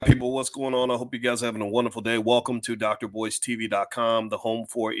People, what's going on? I hope you guys are having a wonderful day. Welcome to drboycetv.com, the home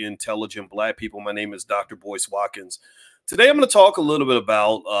for intelligent Black people. My name is Dr. Boyce Watkins. Today, I'm going to talk a little bit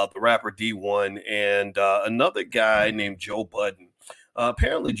about the rapper Dee-1 and another guy named Joe Budden.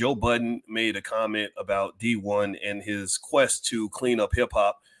 Apparently, Joe Budden made a comment about Dee-1 and his quest to clean up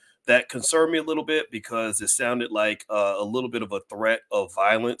hip-hop that concerned me a little bit because it sounded like a little bit of a threat of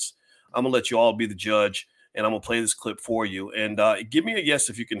violence. I'm going to let you all be the judge. And I'm going to play this clip for you. And give me a yes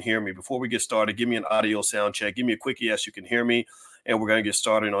if you can hear me. Before we get started, give me an audio sound check. Give me a quick yes you can hear me. And we're going to get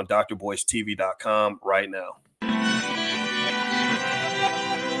started on drboycetv.com right now.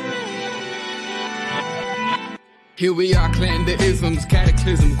 Here we are, clan the isms,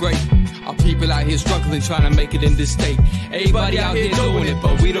 cataclysm, great. Our people out here struggling, trying to make it in this state. Everybody out here doing it,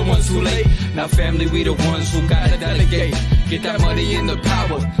 but we the ones too late. Now family, we the ones who gotta delegate. Get that money in the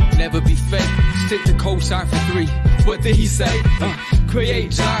power, never be fake. Stick to cosign for 3. What did he say? Create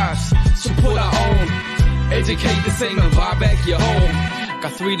jobs, support our own. Educate the same and buy back your home.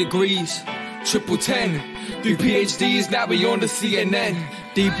 Got 3 degrees, triple 10. 3 PhDs, now we on the CNN.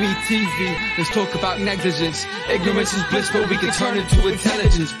 DBTV, let's talk about negligence. Ignorance is bliss, but we can turn it to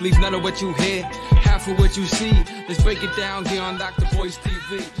intelligence. Believe none of what you hear, half of what you see. Let's break it down here on Dr. Boyce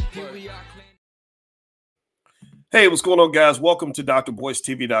TV. Here we are. Hey, what's going on, guys? Welcome to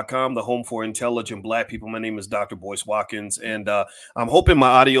drboycetv.com, the home for intelligent Black people. My name is Dr. Boyce Watkins, and I'm hoping my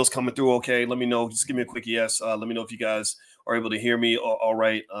audio is coming through okay. Let me know. Just give me a quick yes. Let me know if you guys are able to hear me all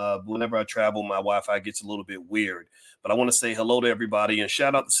right. Whenever I travel, my Wi-Fi gets a little bit weird. But I want to say hello to everybody and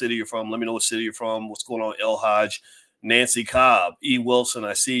shout out the city you're from. Let me know what city you're from. What's going on, El Hodge, Nancy Cobb, E. Wilson,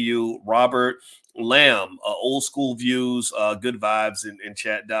 I see you, Robert Lamb, old school views, good vibes in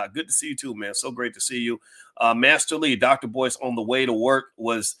chat. Doc, good to see you too, man. So great to see you. Master Lee, Dr. Boyce on the way to work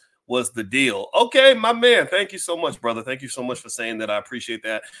was the deal. Okay, my man. Thank you so much, brother. Thank you so much for saying that. I appreciate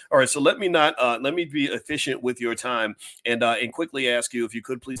that. All right, so let me be efficient with your time and quickly ask you if you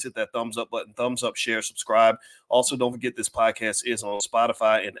could please hit that thumbs up button, thumbs up, share, subscribe. Also, don't forget this podcast is on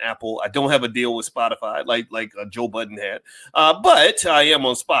Spotify and Apple. I don't have a deal with Spotify like Joe Budden had, but I am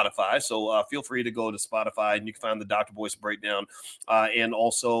on Spotify. So feel free to go to Spotify and you can find the Dr. Boyce breakdown. And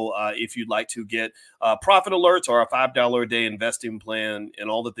also, if you'd like to get profit alerts or a $5 a day investing plan and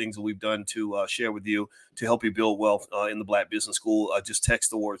all the things that we've done to share with you to help you build wealth in the Black Business School, just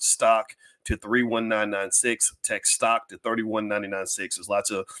text the word stock to 31996. Text stock to 31996. There's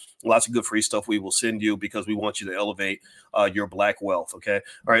lots of good free stuff we will send you because we want you to elevate your Black wealth. Okay.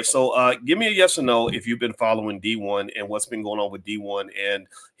 All right. So give me a yes or no if you've been following Dee-1 and what's been going on with Dee-1 and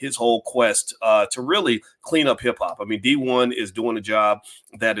his whole quest to really clean up hip hop. I mean, Dee-1 is doing a job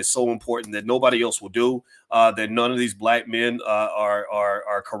that is so important that nobody else will do, that none of these Black men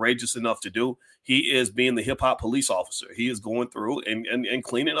are courageous enough to do. He is being the hip hop police officer. He is going through and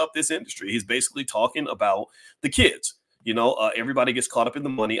cleaning up this industry. He's basically talking about the kids. You know, everybody gets caught up in the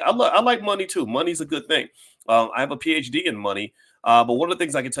money. I like money too. Money's a good thing. I have a PhD in money. But one of the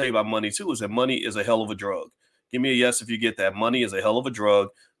things I can tell you about money too is that money is a hell of a drug. Give me a yes if you get that. Money is a hell of a drug.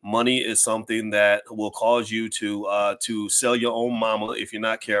 Money is something that will cause you to sell your own mama if you're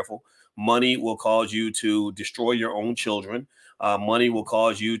not careful. Money will cause you to destroy your own children. Money will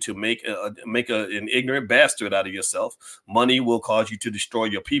cause you to make an ignorant bastard out of yourself. Money will cause you to destroy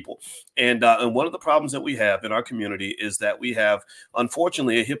your people. And one of the problems that we have in our community is that we have,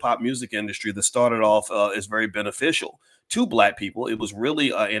 unfortunately, a hip hop music industry that started off as very beneficial to Black people. It was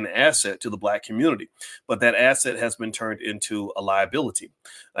really an asset to the Black community, but that asset has been turned into a liability.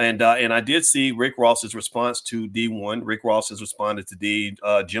 And I did see Rick Ross's response to Dee-1. Rick Ross has responded to D.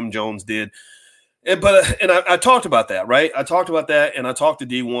 Jim Jones did. I talked about that, right? I talked about that, and I talked to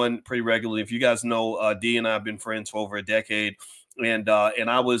Dee-1 pretty regularly. If you guys know, D and I have been friends for over a decade, I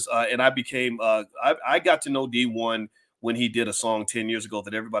got to know Dee-1 when he did a song 10 years ago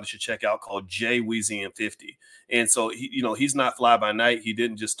that everybody should check out called Jay Weezy and 50. And so, he's not fly by night. He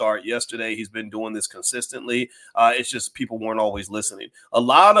didn't just start yesterday. He's been doing this consistently. It's just people weren't always listening. A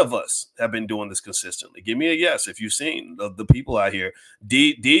lot of us have been doing this consistently. Give me a yes if you've seen the people out here.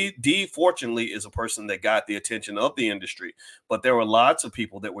 D fortunately is a person that got the attention of the industry, but there were lots of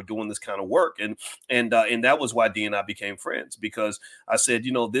people that were doing this kind of work. And that was why D and I became friends, because I said,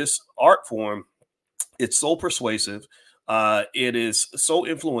 this art form, it's so persuasive. It is so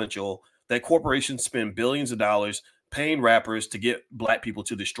influential that corporations spend billions of dollars paying rappers to get Black people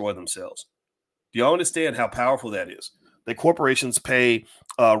to destroy themselves. Do y'all understand how powerful that is? That corporations pay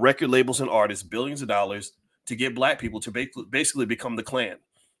record labels and artists billions of dollars to get Black people to basically become the Klan.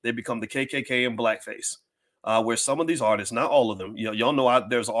 They become the KKK and blackface. where some of these artists, not all of them, y'all know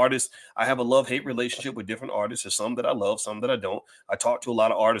there's artists. I have a love-hate relationship with different artists. There's some that I love, some that I don't. I talk to a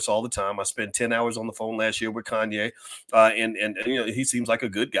lot of artists all the time. I spent 10 hours on the phone last year with Kanye, and he seems like a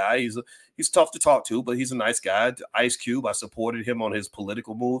good guy. He's tough to talk to, but he's a nice guy. Ice Cube, I supported him on his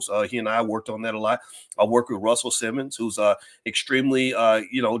political moves. He and I worked on that a lot. I worked with Russell Simmons, who's extremely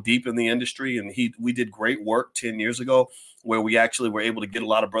deep in the industry, and we did great work 10 years ago, where we actually were able to get a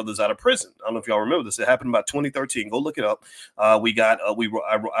lot of brothers out of prison. I don't know if y'all remember this. It happened about 2013. Go look it up. I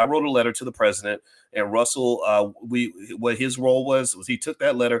wrote a letter to the president, and Russell, what his role was he took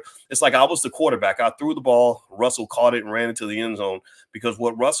that letter. It's like I was the quarterback. I threw the ball. Russell caught it and ran into the end zone, because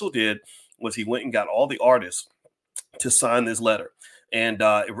what Russell did was he went and got all the artists to sign this letter. And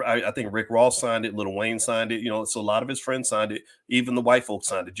I think Rick Ross signed it. Lil Wayne signed it. So a lot of his friends signed it. Even the white folks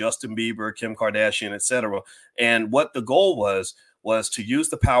signed it. Justin Bieber, Kim Kardashian, etc. And what the goal was to use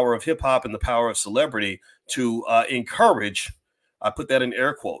the power of hip hop and the power of celebrity to encourage, I put that in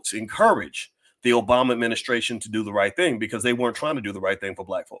air quotes, encourage the Obama administration to do the right thing, because they weren't trying to do the right thing for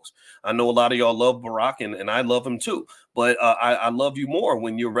black folks. I know a lot of y'all love Barack, and I love him too, but I love you more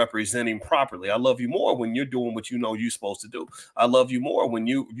when you're representing properly. I love you more when you're doing what you're supposed to do. I love you more when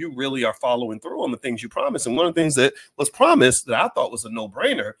you really are following through on the things you promised. And one of the things that was promised that I thought was a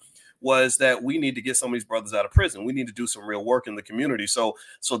no-brainer was that we need to get some of these brothers out of prison. We need to do some real work in the community. So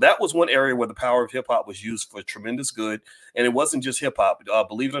that was one area where the power of hip hop was used for tremendous good. And it wasn't just hip hop.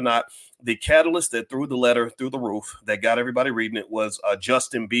 Believe it or not, the catalyst that threw the letter through the roof that got everybody reading it was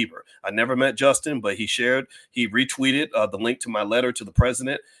Justin Bieber. I never met Justin, but he retweeted the link to my letter to the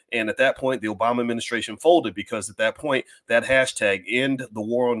president. And at that point, the Obama administration folded, because at that point, that hashtag, End the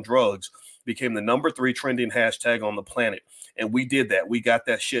War on Drugs, became the number 3 trending hashtag on the planet. And we did that. We got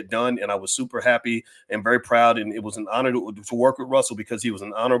that shit done. And I was super happy and very proud. And it was an honor to work with Russell, because he was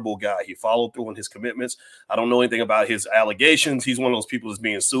an honorable guy. He followed through on his commitments. I don't know anything about his allegations. He's one of those people that's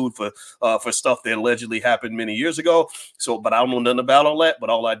being sued for stuff that allegedly happened many years ago. But I don't know nothing about all that. But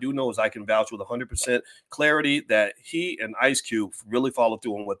all I do know is I can vouch with 100% clarity that he and Ice Cube really followed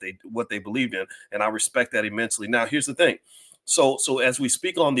through on what they believed in. And I respect that immensely. Now, here's the thing. So as we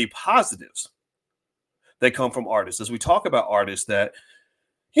speak on the positives that come from artists, as we talk about artists that,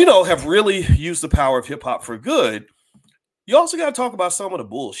 have really used the power of hip hop for good, you also got to talk about some of the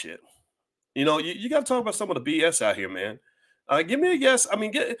bullshit. You got to talk about some of the BS out here, man. Give me a yes. I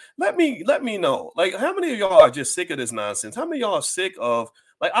mean, let me know. Like, how many of y'all are just sick of this nonsense? How many of y'all are sick of,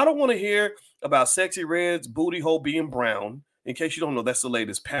 like, I don't want to hear about Sexy Red's booty hole being brown. In case you don't know, that's the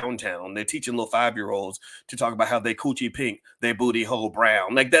latest Pound Town. They're teaching little 5-year-olds to talk about how they coochie pink, they booty hole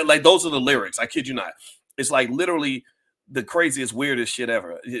brown. Like that, like those are the lyrics. I kid you not. It's like literally the craziest, weirdest shit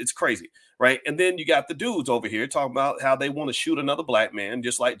ever. It's crazy, right? And then you got the dudes over here talking about how they want to shoot another black man,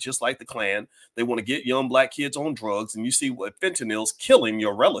 just like the Klan. They want to get young black kids on drugs. And you see what fentanyl's killing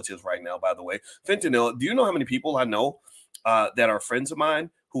your relatives right now, by the way. Fentanyl, do you know how many people I know that are friends of mine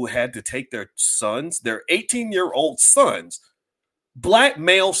who had to take their 18-year-old sons, black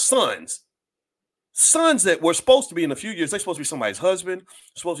male sons that were supposed to be, in a few years, they're supposed to be somebody's husband,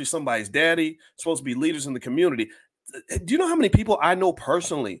 supposed to be somebody's daddy, supposed to be leaders in the community. Do you know how many people I know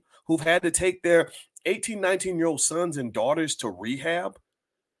personally who've had to take their 18, 19-year-old sons and daughters to rehab,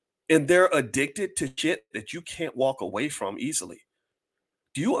 and they're addicted to shit that you can't walk away from easily?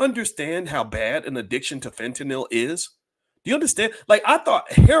 Do you understand how bad an addiction to fentanyl is? Do you understand? Like, I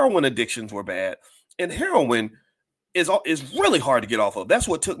thought heroin addictions were bad, and heroin is really hard to get off of. That's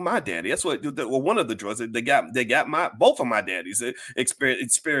what took my daddy. That's what one of the drugs they got both of my daddies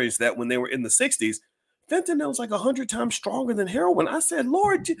experienced that when they were in the 60s. Fentanyl is like 100 times stronger than heroin. I said,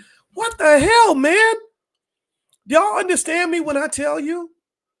 Lord, what the hell, man? Do y'all understand me when I tell you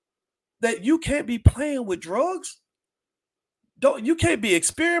that you can't be playing with drugs? You can't be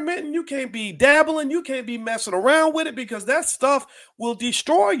experimenting, you can't be dabbling, you can't be messing around with it, because that stuff will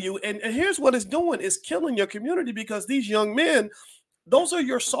destroy you. And here's what it's doing: it's killing your community, because these young men, those are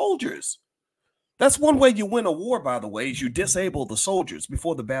your soldiers. That's one way you win a war, by the way, is you disable the soldiers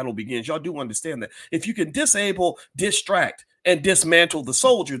before the battle begins. Y'all do understand that. If you can disable, distract, and dismantle the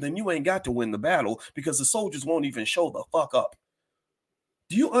soldier, then you ain't got to win the battle, because the soldiers won't even show the fuck up.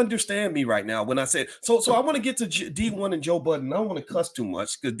 Do you understand me right now when I said, so I want to get to Dee-1 and Joe Budden. I don't want to cuss too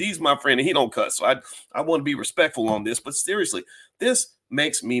much, because Dee's my friend and he don't cuss. So I want to be respectful on this. But seriously, this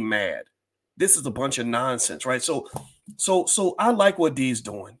makes me mad. This is a bunch of nonsense, right? So I like what Dee's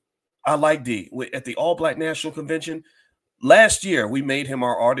doing. I like Dee. At the All Black National Convention last year, we made him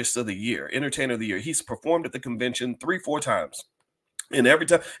our Artist of the Year, Entertainer of the Year. He's performed at the convention 3-4 times. And every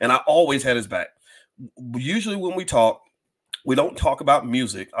time, and I always had his back. Usually when we talk, We don't talk about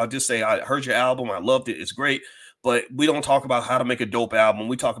music. I'll just say, I heard your album. I loved it. It's great. But we don't talk about how to make a dope album.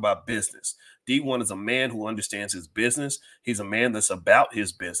 We talk about business. Dee-1 is a man who understands his business. He's a man that's about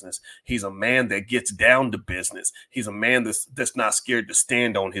his business. He's a man that gets down to business. He's a man that's not scared to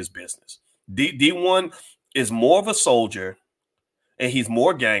stand on his business. Dee-1 is more of a soldier, and he's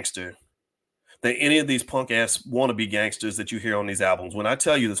more gangster than any of these punk ass wannabe gangsters that you hear on these albums. When I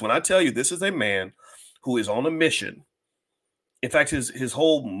tell you this is a man who is on a mission. In fact, his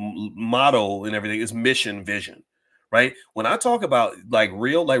whole motto and everything is mission vision, right? When I talk about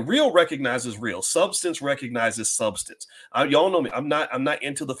real recognizes real, substance recognizes substance. Y'all know me. I'm not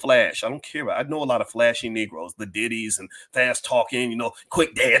into the flash. I don't care. I know a lot of flashy Negroes, the ditties and fast talking,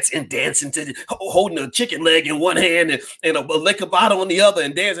 quick dancing to holding a chicken leg in one hand and a liquor bottle in the other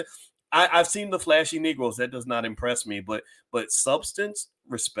and dancing. I've seen the flashy Negroes. That does not impress me, but substance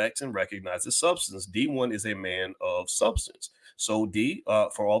respects and recognizes substance. Dee-1 is a man of substance. So D,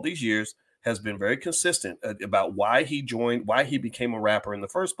 for all these years, has been very consistent about why he became a rapper in the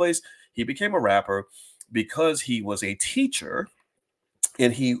first place. He became a rapper because he was a teacher,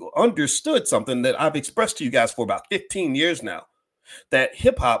 and he understood something that I've expressed to you guys for about 15 years now, that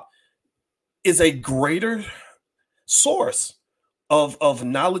hip hop is a greater source of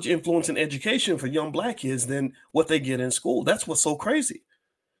knowledge, influence, and education for young Black kids than what they get in school. That's what's so crazy.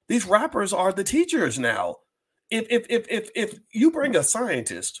 These rappers are the teachers now. If you bring a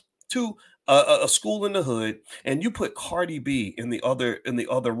scientist to a school in the hood and you put Cardi B in the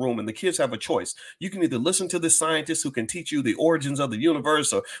other room, and the kids have a choice, you can either listen to this scientist who can teach you the origins of the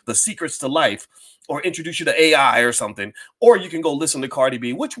universe or the secrets to life, or introduce you to AI or something, or you can go listen to Cardi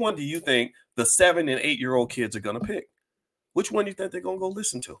B. Which one do you think the 7 and 8 year old kids are going to pick? Which one do you think they're going to go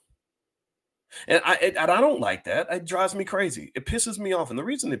listen to? And I don't like that. It drives me crazy. It pisses me off. And the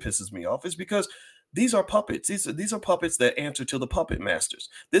reason it pisses me off is because these are puppets. These are puppets that answer to the puppet masters.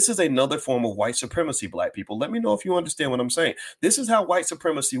 This is another form of white supremacy, Black people. Let me know if you understand what I'm saying. This is how white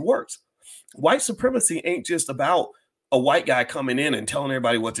supremacy works. White supremacy ain't just about a white guy coming in and telling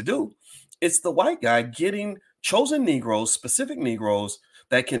everybody what to do. It's the white guy getting chosen Negroes, specific Negroes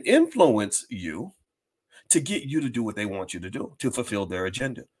that can influence you to get you to do what they want you to do, to fulfill their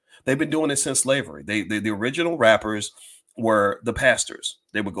agenda. They've been doing it since slavery. The original rappers were the pastors.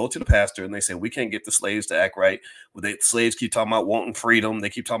 They would go to the pastor and they say, we can't get the slaves to act right. The slaves keep talking about wanting freedom. They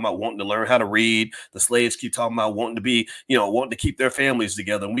keep talking about wanting to learn how to read. The slaves keep talking about wanting to be, wanting to keep their families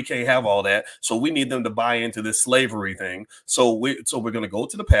together. And we can't have all that. So we need them to buy into this slavery thing. So we're going to go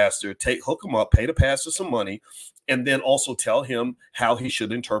to the pastor, hook him up, pay the pastor some money, and then also tell him how he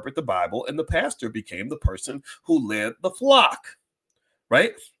should interpret the Bible. And the pastor became the person who led the flock,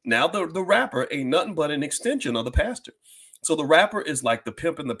 right? Now the rapper ain't nothing but an extension of the pastor. So the rapper is like the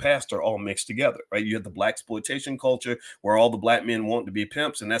pimp and the pastor all mixed together, right? You have the Black exploitation culture where all the Black men want to be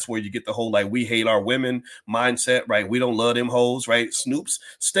pimps. And that's where you get the whole, we hate our women mindset, right? We don't love them hoes, right? Snoop's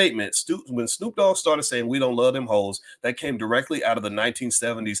statement, when Snoop Dogg started saying we don't love them hoes, that came directly out of the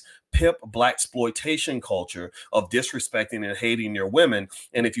 1970s pimp Black exploitation culture of disrespecting and hating your women.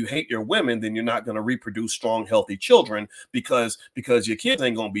 And if you hate your women, then you're not going to reproduce strong, healthy children because your kids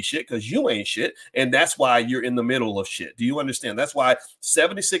ain't going to be shit because you ain't shit. And that's why you're in the middle of shit. Do you understand? That's why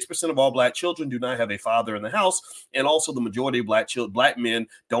 76% of all Black children do not have a father in the house. And also the majority of Black men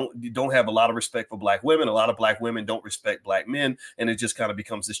don't have a lot of respect for Black women. A lot of Black women don't respect Black men. And it just kind of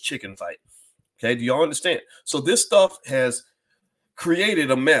becomes this chicken fight. Okay. Do y'all understand? So this stuff has created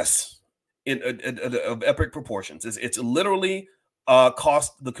a mess of epic proportions. It's literally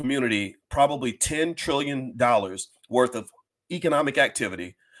cost the community probably $10 trillion worth of economic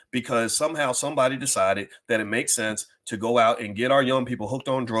activity because somehow somebody decided that it makes sense to go out and get our young people hooked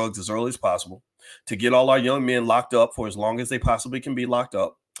on drugs as early as possible, to get all our young men locked up for as long as they possibly can be locked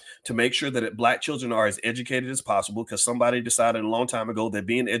up, to make sure that Black children are as educated as possible because somebody decided a long time ago that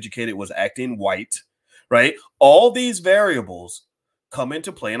being educated was acting white, right? All these variables come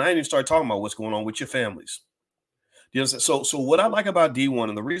into play. And I didn't even start talking about what's going on with your families. You know, so what I like about Dee-1,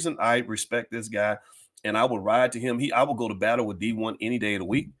 and the reason I respect this guy and I will ride to him, I will go to battle with Dee-1 any day of the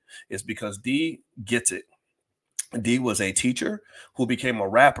week, is because D gets it. D was a teacher who became a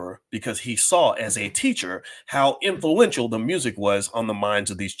rapper because he saw as a teacher how influential the music was on the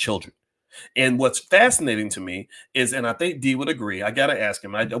minds of these children. And what's fascinating to me is, and I think D would agree, I got to ask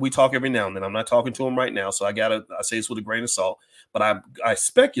him. We talk every now and then. I'm not talking to him right now, so I say this with a grain of salt. But I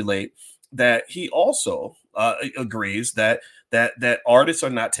speculate that he also agrees that artists are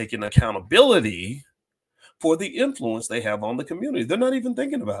not taking accountability for the influence they have on the community. They're not even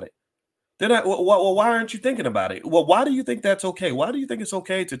thinking about it. They're not. Well, why aren't you thinking about it? Well, why do you think that's okay? Why do you think it's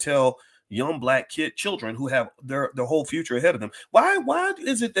okay to tell young black children who have their whole future ahead of them. Why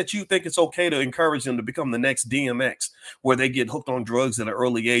is it that you think it's okay to encourage them to become the next DMX, where they get hooked on drugs at an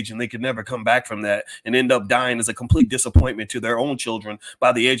early age and they can never come back from that and end up dying as a complete disappointment to their own children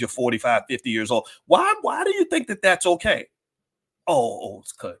by the age of 45, 50 years old? Why do you think that that's okay? Oh,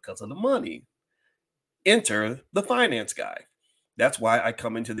 it's because of the money. Enter the finance guy. That's why I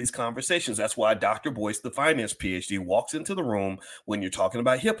come into these conversations. That's why Dr. Boyce, the finance PhD, walks into the room when you're talking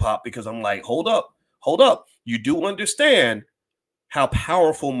about hip hop, because I'm like, hold up. You do understand how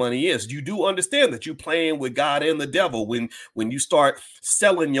powerful money is. You do understand that you're playing with God and the devil when you start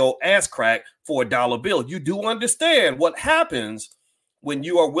selling your ass crack for $1 bill. You do understand what happens when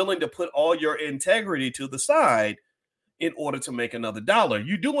you are willing to put all your integrity to the side in order to make another dollar.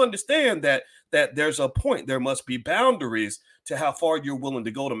 You do understand that there's a point, there must be boundaries to how far you're willing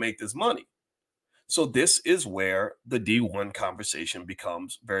to go to make this money. So this is where the Dee-1 conversation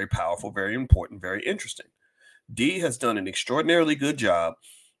becomes very powerful, very important, very interesting. Dee has done an extraordinarily good job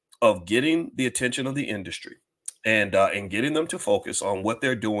of getting the attention of the industry and getting them to focus on what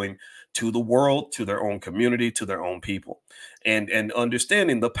they're doing to the world, to their own community, to their own people, and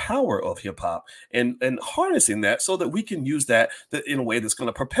understanding the power of hip hop and harnessing that so that we can use that in a way that's going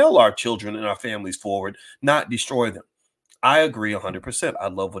to propel our children and our families forward, not destroy them. I agree 100%. I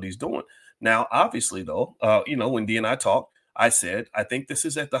love what he's doing. Now, obviously, though, when Dee and I talked, I said, I think this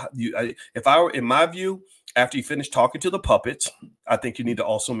is if I were, in my view, after you finish talking to the puppets, I think you need to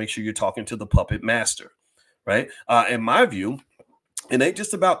also make sure you're talking to the puppet master, right? In my view, it ain't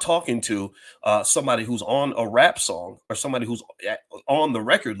just about talking to somebody who's on a rap song or somebody who's on the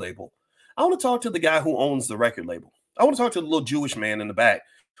record label. I want to talk to the guy who owns the record label. I want to talk to the little Jewish man in the back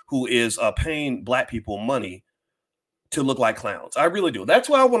who is paying black people money to look like clowns. I really do. That's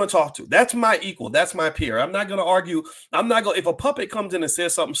who I want to talk to. That's my equal. That's my peer. I'm not going to argue. If a puppet comes in and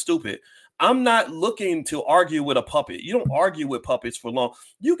says something stupid, I'm not looking to argue with a puppet. You don't argue with puppets for long.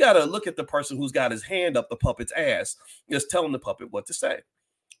 You got to look at the person who's got his hand up the puppet's ass, just telling the puppet what to say.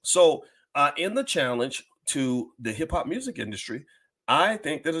 So in the challenge to the hip hop music industry, I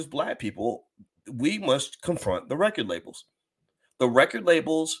think that as black people, we must confront the record labels. The record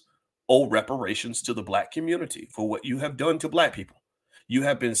labels owe reparations to the black community for what you have done to black people. You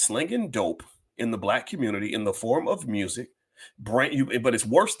have been slinging dope in the black community in the form of music, but it's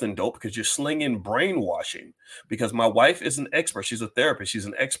worse than dope because you're slinging brainwashing. Because my wife is an expert. She's a therapist. She's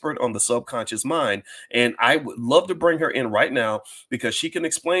an expert on the subconscious mind. And I would love to bring her in right now because she can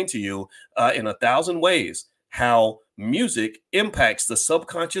explain to you in 1,000 ways how music impacts the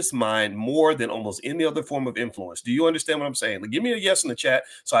subconscious mind more than almost any other form of influence. Do you understand what I'm saying? Give me a yes in the chat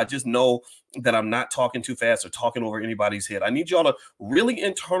so I just know that I'm not talking too fast or talking over anybody's head. I need y'all to really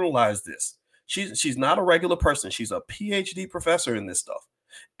internalize this. She's not a regular person. She's a PhD professor in this stuff.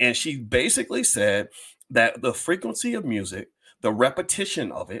 And she basically said that the frequency of music, the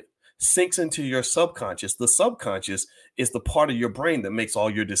repetition of it, sinks into your subconscious. The subconscious is the part of your brain that makes all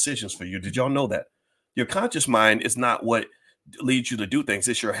your decisions for you. Did y'all know that? Your conscious mind is not what leads you to do things.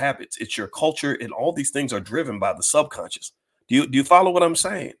 It's your habits. It's your culture. And all these things are driven by the subconscious. Do you follow what I'm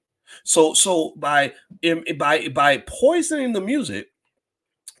saying? So by poisoning the music,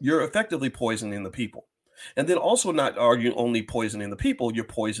 you're effectively poisoning the people. And then also not only poisoning the people, you're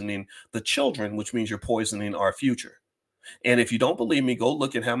poisoning the children, which means you're poisoning our future. And if you don't believe me, go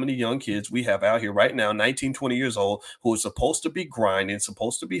look at how many young kids we have out here right now, 19, 20 years old, who are supposed to be grinding,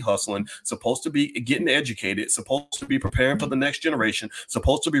 supposed to be hustling, supposed to be getting educated, supposed to be preparing for the next generation,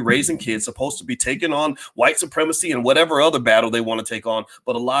 supposed to be raising kids, supposed to be taking on white supremacy and whatever other battle they want to take on.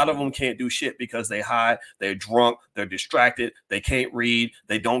 But a lot of them can't do shit because they high, they're drunk, they're distracted, they can't read,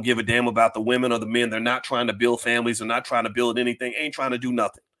 they don't give a damn about the women or the men. They're not trying to build families. They're not trying to build anything, ain't trying to do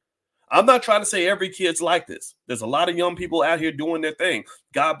nothing. I'm not trying to say every kid's like this. There's a lot of young people out here doing their thing.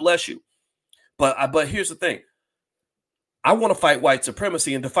 God bless you. But here's the thing. I want to fight white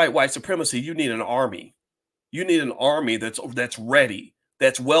supremacy. And to fight white supremacy, you need an army. You need an army that's ready,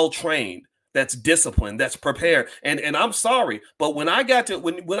 that's well-trained, that's disciplined, that's prepared. And I'm sorry, but when I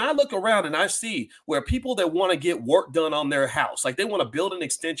look around and I see where people that want to get work done on their house, like they want to build an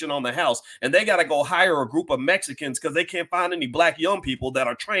extension on the house, and they got to go hire a group of Mexicans because they can't find any black young people that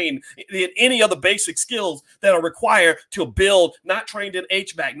are trained in any other basic skills that are required to build, not trained in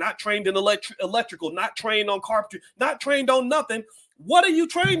HVAC, not trained in electrical, not trained on carpentry, not trained on nothing. What are you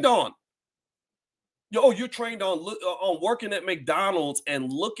trained on? You're trained on working at McDonald's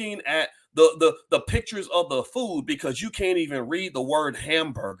and looking at the pictures of the food because you can't even read the word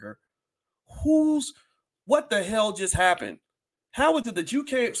hamburger. What the hell just happened? How is it that you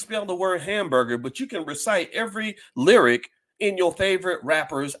can't spell the word hamburger, but you can recite every lyric in your favorite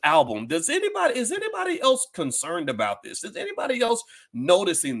rapper's album? Is anybody else concerned about this? Is anybody else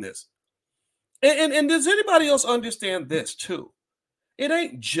noticing this? And does anybody else understand this too? It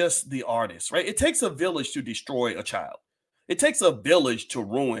ain't just the artist, right? It takes a village to destroy a child. It takes a village to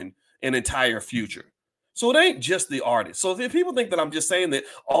ruin an entire future. So it ain't just the artist. So if people think that I'm just saying that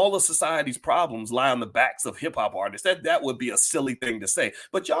all of society's problems lie on the backs of hip hop artists, that would be a silly thing to say.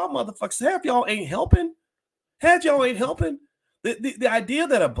 But y'all motherfuckers, half y'all ain't helping. The idea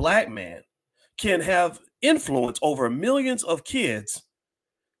that a black man can have influence over millions of kids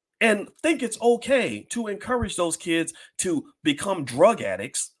and think it's okay to encourage those kids to become drug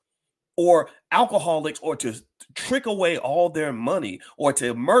addicts or alcoholics or to trick away all their money or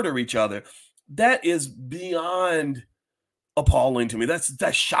to murder each other, that is beyond appalling to me. That's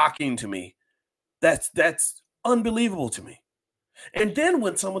shocking to me. That's unbelievable to me. And then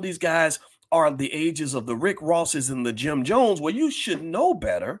when some of these guys are the ages of the Rick Rosses and the Jim Jones, well, you should know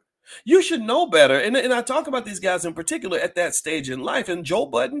better. You should know better. And I talk about these guys in particular at that stage in life. And Joe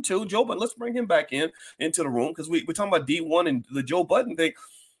Budden, too. Joe Budden, let's bring him back into the room because we're talking about Dee-1 and the Joe Budden thing.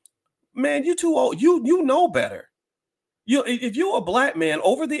 Man, you too old. You know better. If you're a black man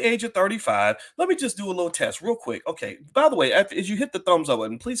over the age of 35, let me just do a little test real quick. Okay. By the way, as you hit the thumbs up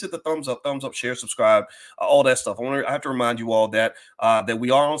button, please hit the thumbs up, share, subscribe, all that stuff. I have to remind you all that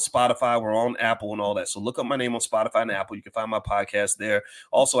we are on Spotify, we're on Apple and all that. So look up my name on Spotify and Apple. You can find my podcast there.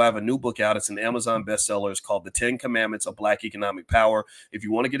 Also, I have a new book out. It's an Amazon bestseller. It's called The 10 Commandments of Black Economic Power. If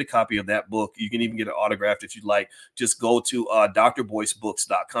you want to get a copy of that book, you can even get it autographed if you'd like. Just go to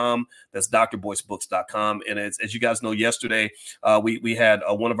drboycebooks.com. That's drboycebooks.com. And as you guys know, yesterday, we had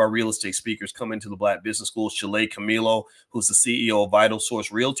one of our real estate speakers come into the Black Business School, Shaleigh Camilo, who's the CEO of Vital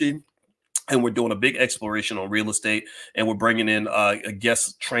Source Realty. And we're doing a big exploration on real estate, and we're bringing in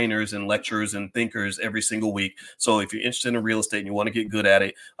guest trainers and lecturers and thinkers every single week. So if you're interested in real estate and you want to get good at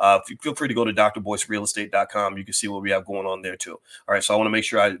it, feel free to go to drboycerealestate.com. You can see what we have going on there too. All right. So I want to make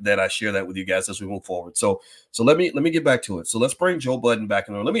sure that I share that with you guys as we move forward. So let me get back to it. So let's bring Joe Budden back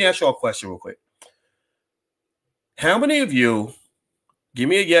in. Let me ask you all a question real quick. How many of you, give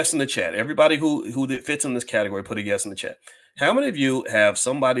me a yes in the chat. Everybody who fits in this category, put a yes in the chat. How many of you have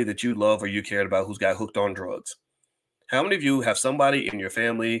somebody that you love or you cared about who's got hooked on drugs? How many of you have somebody in your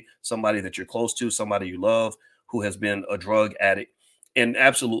family, somebody that you're close to, somebody you love who has been a drug addict and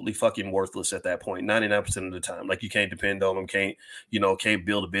absolutely fucking worthless at that point, 99% of the time? Like, you can't depend on them, can't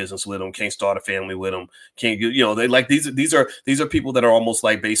build a business with them, can't start a family with them, they like these are people that are almost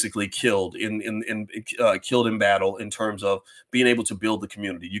like basically killed in battle in terms of being able to build the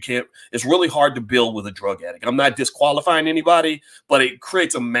community. It's really hard to build with a drug addict. I'm not disqualifying anybody, but it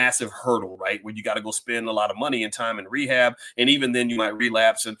creates a massive hurdle, right? Where you got to go spend a lot of money and time in rehab. And even then you might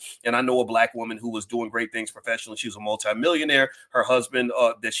relapse. And I know a black woman who was doing great things professionally. She was a multimillionaire. Her husband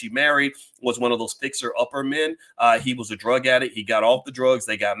that she married was one of those fixer-upper men. He was a drug addict. He got off the drugs.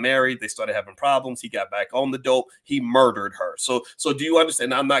 They got married. They started having problems. He got back on the dope. He murdered her. So do you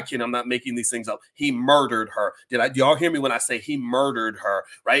understand? I'm not kidding. I'm not making these things up. He murdered her. Do y'all hear me when I say he murdered her?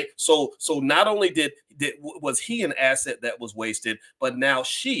 Right. So not only was he an asset that was wasted, but now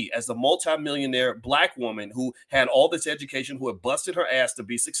she, as a multimillionaire black woman who had all this education, who had busted her ass to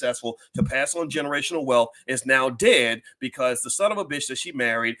be successful, to pass on generational wealth, is now dead because the son of a bitch that she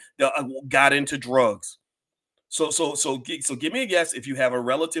married got into drugs. So give me a guess if you have a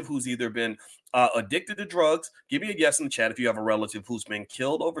relative who's either been addicted to drugs. Give me a guess in the chat if you have a relative who's been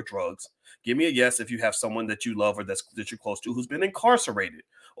killed over drugs. Give me a yes if you have someone that you love or that you're close to who's been incarcerated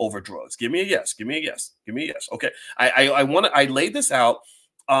over drugs. Give me a yes. Give me a yes. Give me a yes. Okay. I laid this out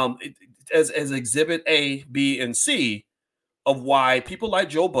as exhibit A, B, and C of why people like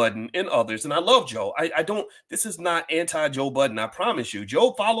Joe Budden and others, and I love Joe. This is not anti-Joe Budden. I promise you.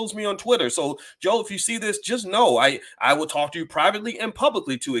 Joe follows me on Twitter. So Joe, if you see this, just know I will talk to you privately and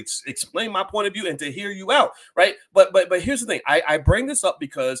publicly to explain my point of view and to hear you out. Right. But here's the thing. I bring this up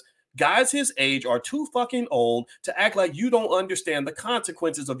because guys his age are too fucking old to act like you don't understand the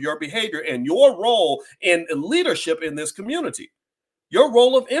consequences of your behavior and your role in leadership in this community, your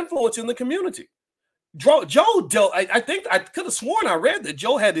role of influence in the community. Joe dealt. I think I could have sworn I read that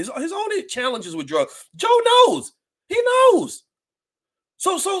Joe had his own challenges with drugs. Joe knows. He knows.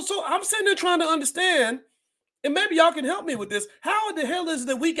 So I'm sitting there trying to understand, and maybe y'all can help me with this. How the hell is it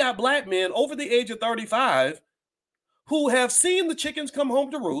that we got black men over the age of 35 who have seen the chickens come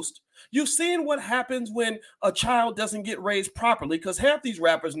home to roost? You've seen what happens when a child doesn't get raised properly, because half these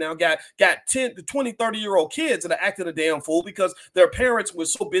rappers now got 10 to 20, 30-year-old kids that are acting a damn fool because their parents were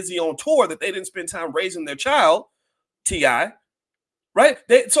so busy on tour that they didn't spend time raising their child, T.I., right?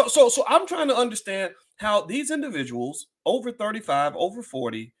 So I'm trying to understand how these individuals over 35, over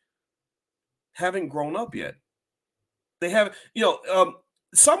 40, haven't grown up yet. They haven't,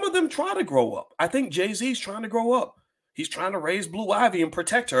 some of them try to grow up. I think Jay-Z's trying to grow up. He's trying to raise Blue Ivy and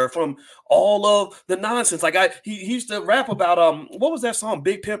protect her from all of the nonsense. Like he used to rap about what was that song?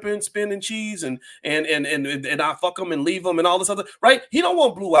 Big Pimpin', Spinning Cheese, and I fuck them and leave them and all this other, right? He don't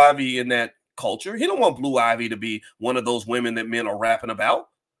want Blue Ivy in that culture. He don't want Blue Ivy to be one of those women that men are rapping about.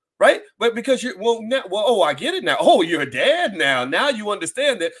 Right? But because I get it now. Oh, you're a dad now. Now you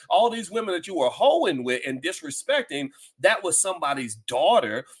understand that all these women that you were hoeing with and disrespecting, that was somebody's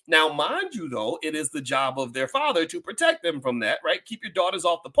daughter. Now, mind you, though, it is the job of their father to protect them from that, right? Keep your daughters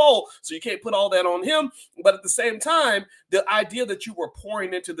off the pole, so you can't put all that on him. But at the same time, the idea that you were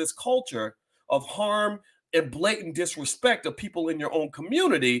pouring into this culture of harm and blatant disrespect of people in your own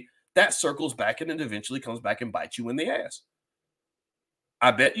community, that circles back and it eventually comes back and bites you in the ass. I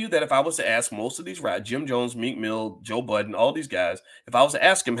bet you that if I was to ask most of these rappers, Jim Jones, Meek Mill, Joe Budden, all these guys, if I was to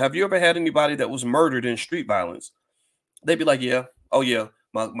ask them, have you ever had anybody that was murdered in street violence? They'd be like, yeah. Oh, yeah.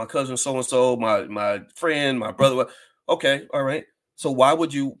 My cousin so-and-so, my friend, my brother. Okay, all right. So why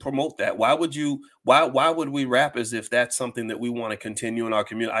would you promote that? Why would we rap as if that's something that we want to continue in our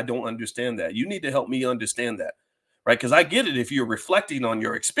community? I don't understand that. You need to help me understand that, right? Because I get it if you're reflecting on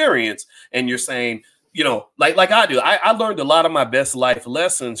your experience and you're saying, like I do. I learned a lot of my best life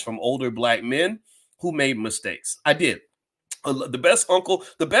lessons from older Black men who made mistakes. I did. The best uncle,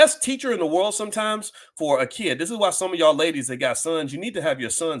 the best teacher in the world sometimes for a kid. This is why some of y'all ladies that got sons, you need to have your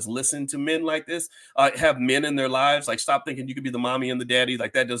sons listen to men like this, have men in their lives. Like, stop thinking you could be the mommy and the daddy.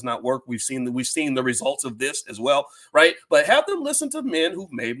 Like, that does not work. We've seen the results of this as well, right? But have them listen to men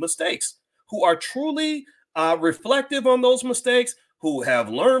who've made mistakes, who are truly reflective on those mistakes, who have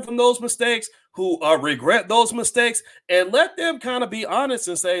learned from those mistakes, who regret those mistakes, and let them kind of be honest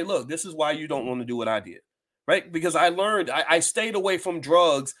and say, look, this is why you don't want to do what I did, right? Because I learned, I stayed away from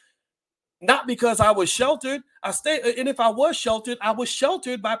drugs, not because I was sheltered. And if I was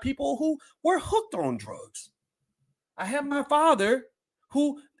sheltered by people who were hooked on drugs. I had my father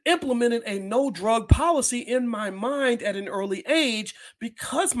who implemented a no drug policy in my mind at an early age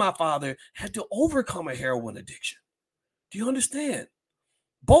because my father had to overcome a heroin addiction. Do you understand?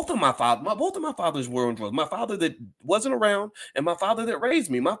 Both of my fathers were on drugs. My father that wasn't around and my father that raised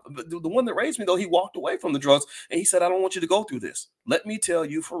me. The one that raised me, though, he walked away from the drugs and he said, I don't want you to go through this. Let me tell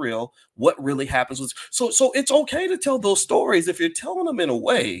you for real what really happens. So it's okay to tell those stories if you're telling them in a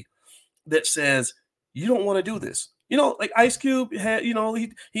way that says you don't want to do this. Like Ice Cube had,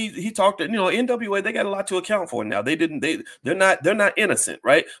 he talked to, NWA, they got a lot to account for now. They're not innocent,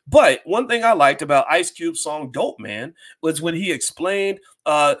 right? But one thing I liked about Ice Cube's song Dope Man was when he explained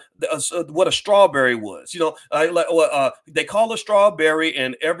what a strawberry was. They call a strawberry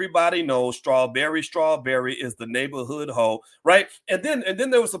and everybody knows strawberry is the neighborhood hoe, right? And then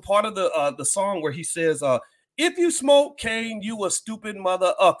there was a part of the song where he says, if you smoke cane, you a stupid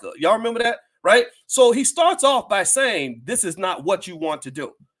mother ucker. Y'all remember that? Right? So he starts off by saying, this is not what you want to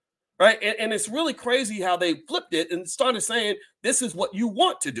do. Right? And it's really crazy how they flipped it and started saying, this is what you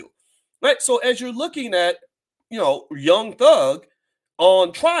want to do. Right? So as you're looking at, Young Thug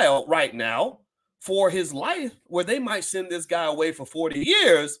on trial right now for his life, where they might send this guy away for 40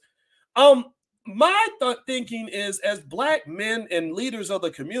 years, my thinking is, as Black men and leaders of the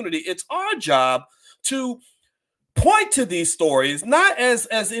community, it's our job to point to these stories, not as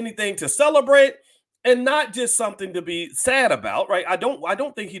anything to celebrate and not just something to be sad about, right? I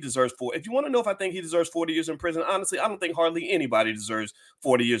don't think he deserves if you want to know if I think he deserves 40 years in prison, honestly, I don't think hardly anybody deserves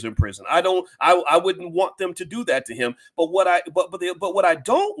 40 years in prison. I wouldn't want them to do that to him. But what I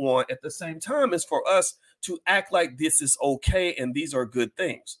don't want at the same time is for us to act like this is okay and these are good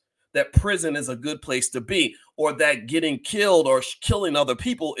things. That prison is a good place to be, or that getting killed or killing other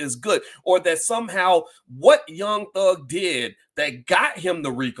people is good, or that somehow what Young Thug did that got him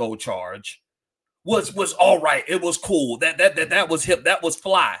the RICO charge was all right. It was cool. That was hip. That was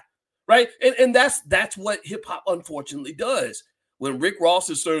fly, right? And that's what hip hop unfortunately does. When Rick Ross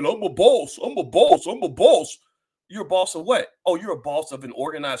is saying, "I'm a boss. I'm a boss. I'm a boss." You're a boss of what? Oh, you're a boss of an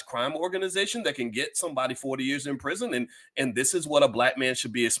organized crime organization that can get somebody 40 years in prison. And this is what a Black man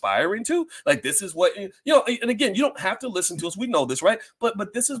should be aspiring to. Like, this is what, and again, you don't have to listen to us. We know this, right?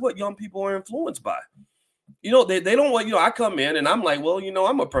 But this is what young people are influenced by. They don't want, I come in and I'm like, well,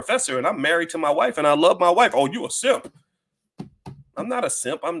 I'm a professor and I'm married to my wife and I love my wife. Oh, you a simp. I'm not a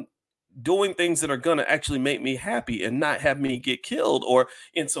simp. I'm doing things that are going to actually make me happy and not have me get killed or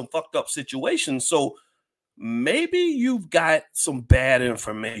in some fucked up situations. So maybe you've got some bad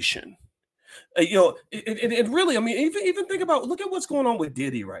information. It really, I mean, even think about, look at what's going on with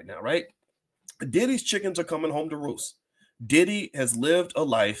Diddy right now, right? Diddy's chickens are coming home to roost. Diddy has lived a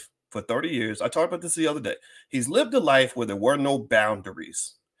life for 30 years. I talked about this the other day. He's lived a life where there were no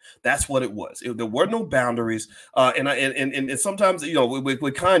boundaries. That's what it was. There were no boundaries. And sometimes, with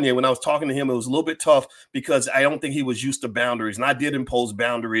Kanye, when I was talking to him, it was a little bit tough because I don't think he was used to boundaries. And I did impose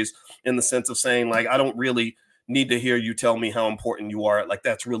boundaries in the sense of saying, like, I don't really need to hear you tell me how important you are. Like,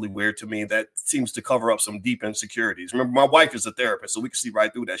 that's really weird to me. That seems to cover up some deep insecurities. Remember, my wife is a therapist, so we can see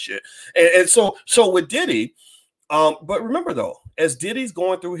right through that shit. And so with Diddy, but remember, though, as Diddy's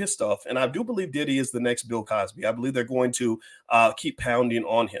going through his stuff, and I do believe Diddy is the next Bill Cosby. I believe they're going to keep pouncing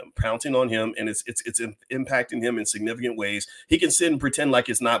on him, and it's impacting him in significant ways. He can sit and pretend like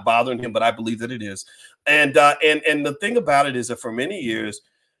it's not bothering him, but I believe that it is. And the thing about it is that for many years,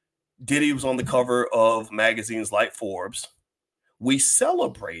 Diddy was on the cover of magazines like Forbes. We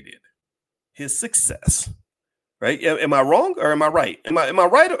celebrated his success. Right? Am I wrong or am I right? Am I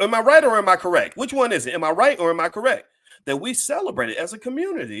right or am I correct? Which one is it? Am I right or am I correct? That we celebrated as a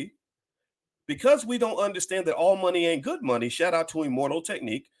community because we don't understand that all money ain't good money. Shout out to Immortal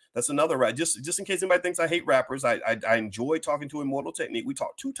Technique. That's another right. Just in case anybody thinks I hate rappers, I enjoy talking to Immortal Technique. We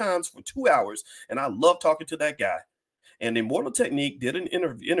talked 2 times for 2 hours, and I love talking to that guy. And Immortal Technique did an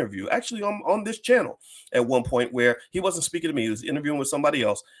interview actually on this channel at one point where he wasn't speaking to me. He was interviewing with somebody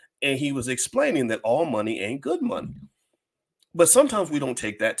else. And he was explaining that all money ain't good money. But sometimes we don't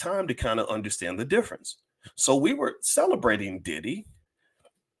take that time to kind of understand the difference. So we were celebrating Diddy.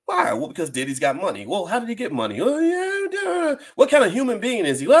 Why? Well, because Diddy's got money. Well, how did he get money? Oh, yeah. What kind of human being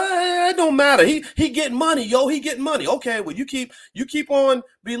is he? Well, it don't matter. He getting money, yo. He getting money. Okay, well, you keep on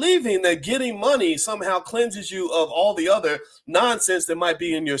believing that getting money somehow cleanses you of all the other nonsense that might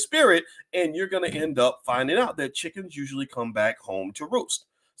be in your spirit, and you're going to end up finding out that chickens usually come back home to roost.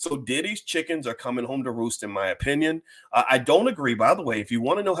 So Diddy's chickens are coming home to roost, in my opinion. I don't agree, by the way. If you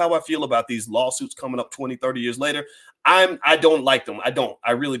want to know how I feel about these lawsuits coming up 20, 30 years later, I don't like them. I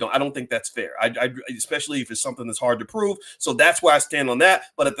really don't. I don't think that's fair. I especially if it's something that's hard to prove. So that's where I stand on that.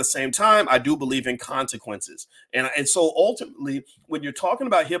 But at the same time, I do believe in consequences. And so ultimately, when you're talking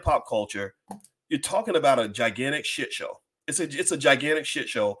about hip hop culture, you're talking about a gigantic shit show. It's a gigantic shit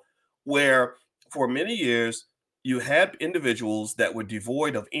show where for many years, you had individuals that were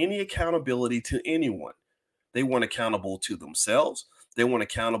devoid of any accountability to anyone. They weren't accountable to themselves. They weren't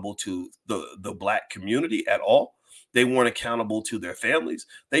accountable to the Black community at all. They weren't accountable to their families.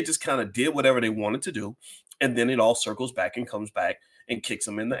 They just kind of did whatever they wanted to do. And then it all circles back and comes back and kicks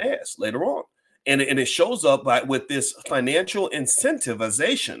them in the ass later on. And it shows up with this financial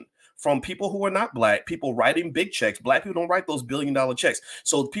incentivization from people who are not Black, people writing big checks. Black people don't write those $1 billion checks.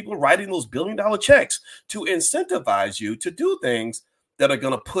 So people writing those $1 billion checks to incentivize you to do things that are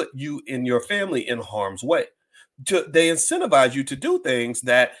going to put you and your family in harm's way. They incentivize you to do things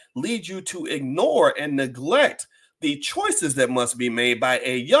that lead you to ignore and neglect the choices that must be made by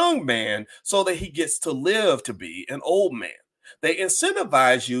a young man so that he gets to live to be an old man. They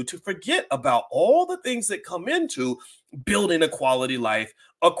incentivize you to forget about all the things that come into building a quality life,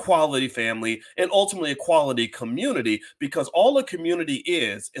 a quality family, and ultimately a quality community, because all a community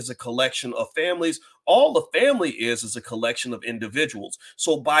is a collection of families. All the family is a collection of individuals.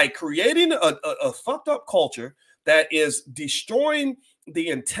 So by creating a fucked up culture that is destroying the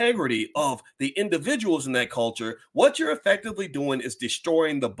integrity of the individuals in that culture, what you're effectively doing is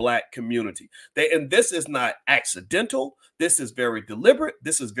destroying the Black community. And this is not accidental. This is very deliberate.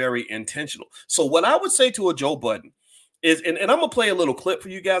 This is very intentional. So what I would say to a Joe Budden is, and I'm going to play a little clip for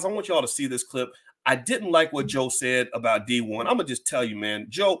you guys. I want y'all to see this clip. I didn't like what Joe said about Dee-1. I'm going to just tell you, man,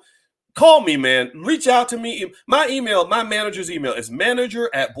 Joe, call me, man. Reach out to me. My manager's email is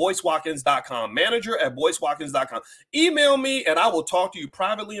manager@boycewatkins.com. Manager@boycewatkins.com. Email me and I will talk to you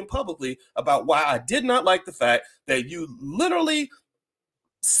privately and publicly about why I did not like the fact that you literally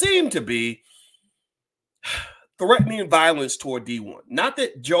seem to be threatening violence toward Dee-1. Not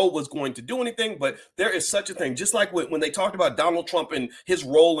that Joe was going to do anything, but there is such a thing. Just like when they talked about Donald Trump and his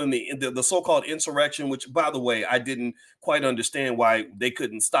role in the so-called insurrection, which, by the way, I didn't quite understand why they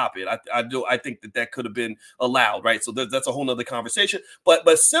couldn't stop it. I think that could have been allowed, right? So that's a whole nother conversation.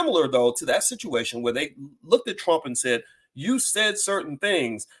 But similar, though, to that situation where they looked at Trump and said, you said certain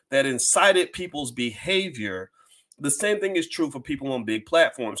things that incited people's behavior. The same thing is true for people on big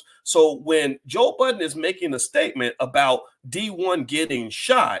platforms. So when Joe Budden is making a statement about Dee-1 getting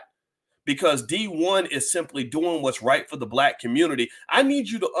shot because Dee-1 is simply doing what's right for the Black community, I need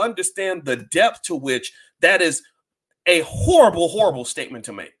you to understand the depth to which that is a horrible, horrible statement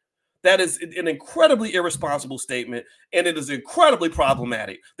to make. That is an incredibly irresponsible statement, and it is incredibly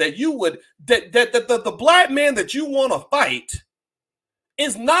problematic that you would that the Black man that you want to fight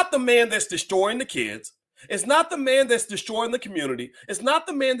is not the man that's destroying the kids. It's not the man that's destroying the community. It's not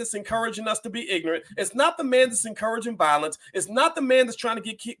the man that's encouraging us to be ignorant. It's not the man that's encouraging violence. It's not the man that's trying to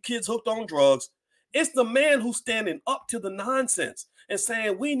get kids hooked on drugs. It's the man who's standing up to the nonsense and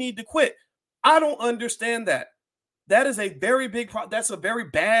saying we need to quit. I don't understand that. That is a very big problem. That's a very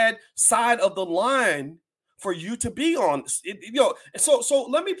bad side of the line for you to be on. So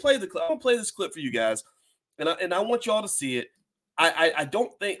let me play the clip. I'm gonna play this clip for you guys, and I want y'all to see it.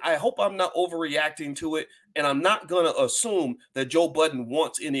 I hope I'm not overreacting to it, and I'm not going to assume that Joe Budden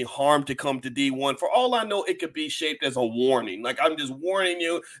wants any harm to come to Dee-1. For all I know, it could be shaped as a warning. Like, I'm just warning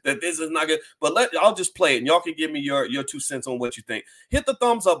you that this is not good. But I'll just play it, and y'all can give me your 2 cents on what you think. Hit the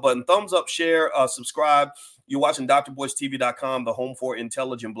thumbs up button. Thumbs up, share, subscribe. You're watching drboystv.com, the home for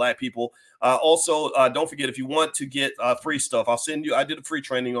intelligent Black people. Also, don't forget, if you want to get free stuff, I'll send you. I did a free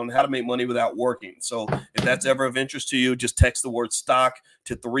training on how to make money without working. So if that's ever of interest to you, just text the word stock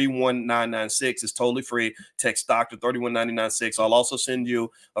to 31996. It's totally free. Text stock to 31996. I'll also send you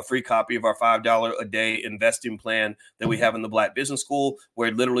a free copy of our $5 a day investing plan that we have in the Black Business School.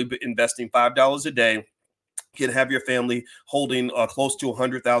 We're literally investing $5 a day. Can have your family holding close to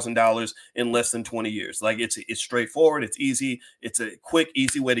 $100,000 in less than 20 years. Like, it's straightforward. It's easy. It's a quick,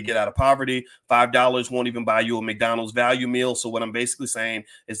 easy way to get out of poverty. $5 won't even buy you a McDonald's value meal. So what I'm basically saying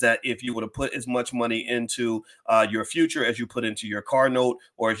is that if you were to put as much money into your future as you put into your car note,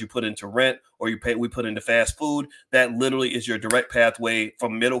 or as you put into rent, or we put into fast food, that literally is your direct pathway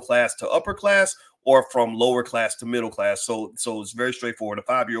from middle class to upper class, or from lower class to middle class. So it's very straightforward. A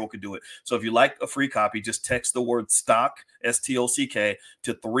 5-year-old could do it. So if you like a free copy, just text the word stock, STOCK,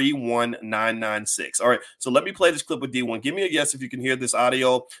 to 31996. All right. So let me play this clip with Dee-1. Give me a yes if you can hear this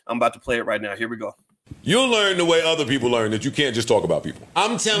audio. I'm about to play it right now. Here we go. You'll learn the way other people learn, that you can't just talk about people.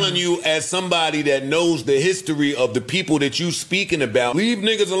 I'm telling you, as somebody that knows the history of the people that you speaking about, leave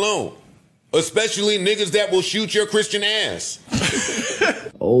niggas alone. Especially niggas that will shoot your Christian ass.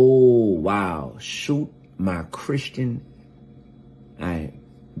 Oh, wow. Shoot my Christian. I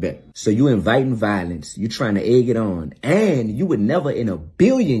bet. So you inviting violence. You trying to egg it on. And you would never in a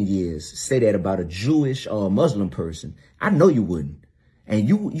billion years say that about a Jewish or a Muslim person. I know you wouldn't. And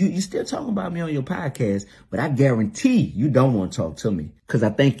you still talking about me on your podcast, but I guarantee you don't want to talk to me. Because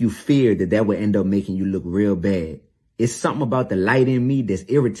I think you fear that would end up making you look real bad. It's something about the light in me that's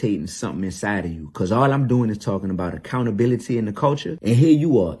irritating something inside of you. Because all I'm doing is talking about accountability in the culture. And here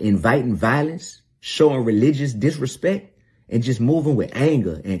you are inviting violence, showing religious disrespect, and just moving with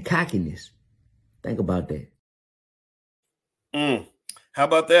anger and cockiness. Think about that. How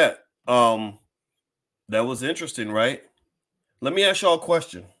about that? That was interesting, right? Let me ask y'all a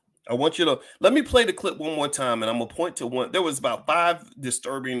question. I want you to let me play the clip one more time, and I'm going to point to one. There was about 5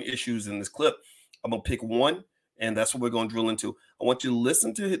 disturbing issues in this clip. I'm going to pick one. And that's what we're going to drill into. I want you to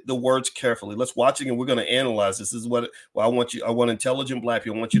listen to the words carefully. Let's watch it, and we're going to analyze this. This is what I want you. I want intelligent Black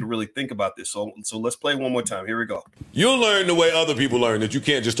people. I want you to really think about this. So let's play one more time. Here we go. You'll learn the way other people learn, that you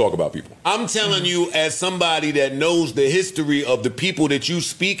can't just talk about people. I'm telling you, as somebody that knows the history of the people that you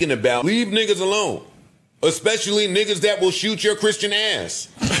speaking about, leave niggas alone. Especially niggas that will shoot your Christian ass.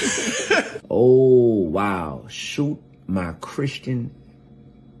 Oh, wow. Shoot my Christian.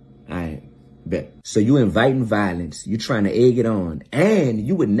 I bet. So you inviting violence. You trying to egg it on. And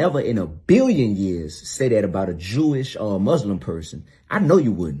you would never in a billion years say that about a Jewish or a Muslim person. I know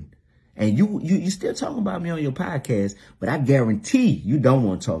you wouldn't. And you still talking about me on your podcast, but I guarantee you don't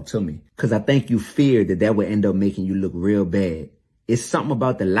want to talk to me. Because I think you fear that would end up making you look real bad. It's something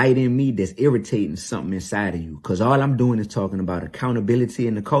about the light in me that's irritating something inside of you. Because all I'm doing is talking about accountability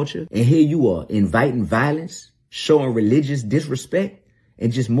in the culture. And here you are inviting violence, showing religious disrespect,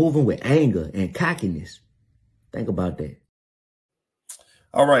 and just moving with anger and cockiness. Think about that.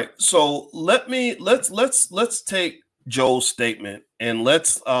 All right. So let's take Joe's statement and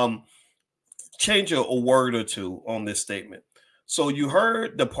let's change a word or two on this statement. So you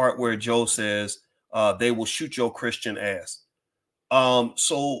heard the part where Joe says they will shoot your Christian ass.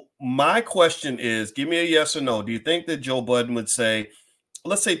 So my question is, give me a yes or no. Do you think that Joe Budden would say,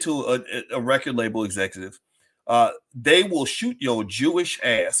 let's say to a record label executive, they will shoot your Jewish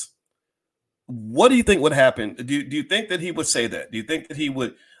ass? What do you think would happen? Do you think that he would say that? Do you think that he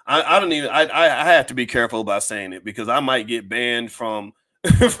would? I have to be careful about saying it because I might get banned from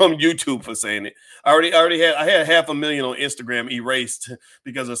YouTube for saying it. I had 500,000 on Instagram erased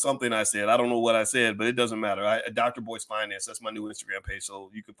because of something I said. I don't know what I said, but it doesn't matter. Dr. Boyce Finance, that's my new Instagram page, so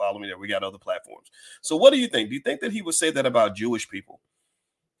you can follow me there. We got other platforms. So what do you think? Do you think that he would say that about Jewish people?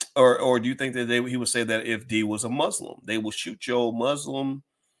 Or do you think that he would say that if D was a Muslim, they will shoot your Muslim?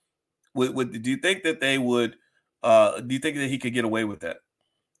 Do you think that they would? Do you think that he could get away with that?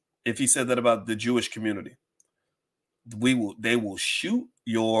 if he said that about the Jewish community. They will shoot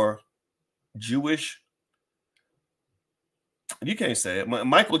your Jewish. You can't say it.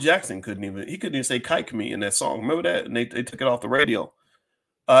 Michael Jackson couldn't even say "kike me" in that song. Remember that? And they took it off the radio.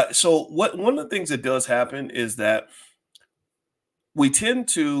 So one of the things that does happen is that we tend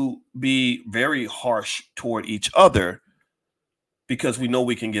to be very harsh toward each other because we know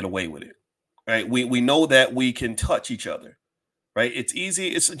we can get away with it, right? We know that we can touch each other. Right. It's easy.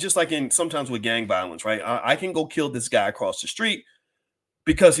 It's just like sometimes with gang violence. Right. I can go kill this guy across the street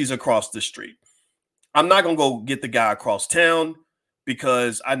because he's across the street. I'm not going to go get the guy across town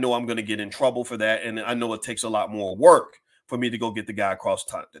because I know I'm going to get in trouble for that. And I know it takes a lot more work for me to go get the guy across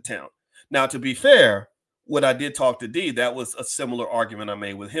the town. Now, to be fair, what I did talk to D, that was a similar argument I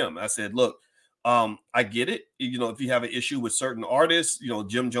made with him. I said, look, I get it. If you have an issue with certain artists,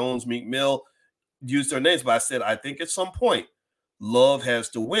 Jim Jones, Meek Mill, use their names. But I said, I think at some point, love has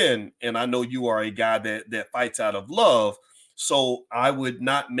to win. And I know you are a guy that fights out of love. So I would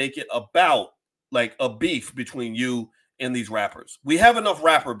not make it about like a beef between you and these rappers. We have enough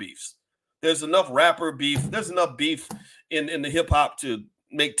rapper beefs. There's enough rapper beef. There's enough beef in the hip hop to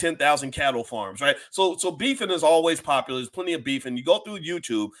make 10,000 cattle farms, right? So beefing is always popular. There's plenty of beef. And you go through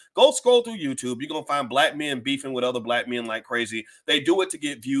YouTube, go scroll through YouTube. You're going to find black men beefing with other black men like crazy. They do it to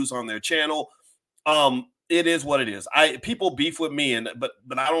get views on their channel. It is what it is. People beef with me, but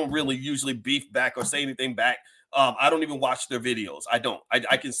I don't really usually beef back or say anything back. I don't even watch their videos. I don't.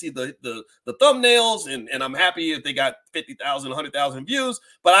 I can see the thumbnails, and I'm happy if they got 50,000, 100,000 views.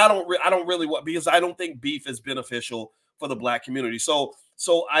 But I don't really want, because I don't think beef is beneficial for the black community. So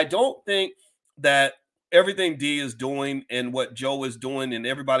I don't think that everything D is doing and what Joe is doing and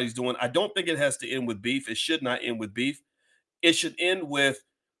everybody's doing, I don't think it has to end with beef. It should not end with beef. It should end with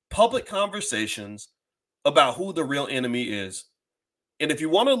public conversations about who the real enemy is. And if you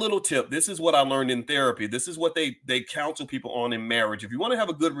want a little tip, this is what I learned in therapy. This is what they counsel people on in marriage. If you want to have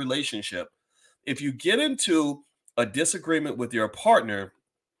a good relationship, if you get into a disagreement with your partner,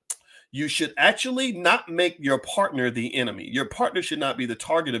 you should actually not make your partner the enemy. Your partner should not be the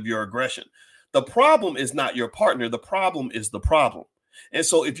target of your aggression. The problem is not your partner. The problem is the problem. And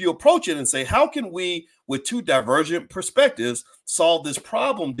so if you approach it and say, how can we, with two divergent perspectives, solve this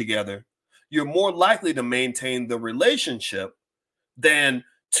problem together? You're more likely to maintain the relationship than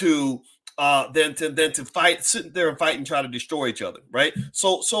to fight, sit there and fight and try to destroy each other, right?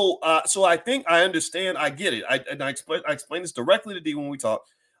 So I think I understand. I get it. I explained this directly to D when we talk.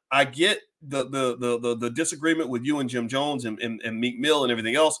 I get the disagreement with you and Jim Jones and Meek Mill and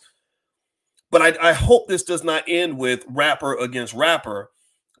everything else, but I hope this does not end with rapper against rapper,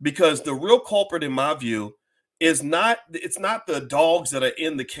 because the real culprit, in my view, it's not the dogs that are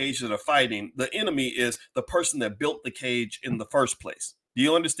in the cage that are fighting. The enemy is the person that built the cage in the first place. Do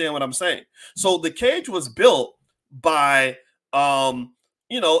you understand what I'm saying? So the cage was built by,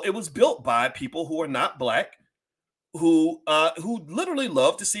 it was built by people who are not black, who literally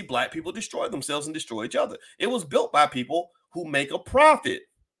love to see black people destroy themselves and destroy each other. It was built by people who make a profit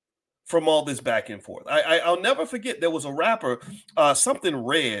from all this back and forth. I'll never forget, there was a rapper, something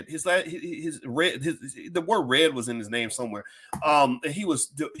Red. The word Red was in his name somewhere. And he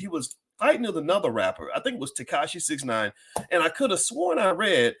was fighting with another rapper. I think it was Tekashi 6ix9ine, and I could have sworn I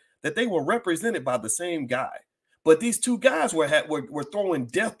read that they were represented by the same guy. But these two guys were throwing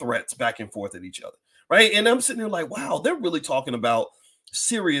death threats back and forth at each other, right? And I'm sitting there like, wow, they're really talking about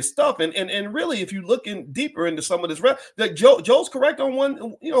serious stuff. And really, if you look in deeper into some of this rap, that Joe's correct on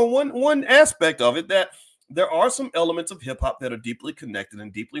one aspect of it, that there are some elements of hip hop that are deeply connected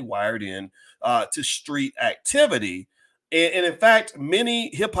and deeply wired in to street activity. And in fact,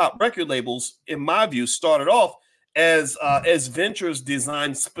 many hip hop record labels, in my view, started off as ventures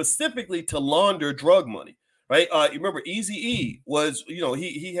designed specifically to launder drug money. Right. You remember Eazy-E was,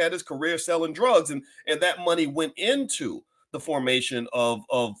 he had his career selling drugs, and that money went into the formation of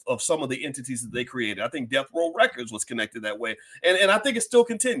some of the entities that they created. I think Death Row Records was connected that way. And I think it still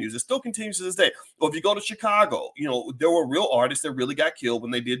continues. It still continues to this day. Well, if you go to Chicago, there were real artists that really got killed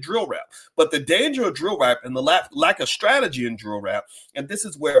when they did drill rap. But the danger of drill rap and the lack of strategy in drill rap, and this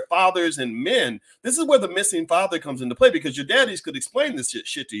is where fathers and men, this is where the missing father comes into play, because your daddies could explain this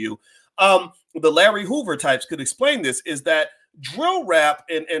shit to you. The Larry Hoover types could explain this, is that drill rap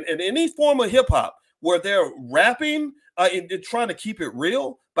and any form of hip hop where they're rapping and trying to keep it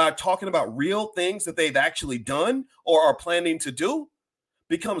real by talking about real things that they've actually done or are planning to do,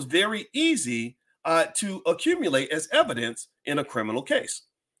 becomes very easy to accumulate as evidence in a criminal case.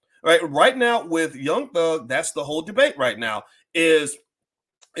 Right now with Young Thug, that's the whole debate right now, is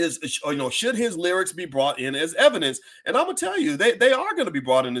should his lyrics be brought in as evidence? And I'm gonna tell you, they are going to be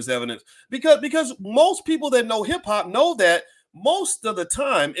brought in as evidence because most people that know hip hop know that most of the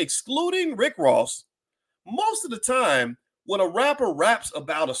time, excluding Rick Ross, most of the time when a rapper raps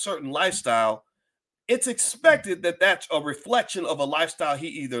about a certain lifestyle, it's expected that that's a reflection of a lifestyle he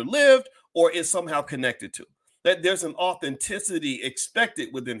either lived or is somehow connected to. That there's an authenticity expected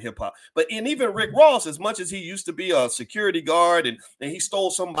within hip hop. And even Rick Ross, as much as he used to be a security guard and he stole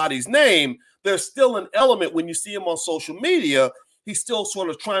somebody's name, there's still an element when you see him on social media, he's still sort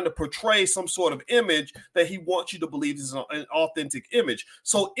of trying to portray some sort of image that he wants you to believe is an authentic image.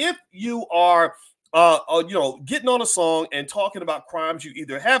 So if you are getting on a song and talking about crimes you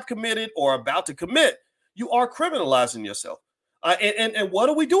either have committed or about to commit, you are criminalizing yourself. And what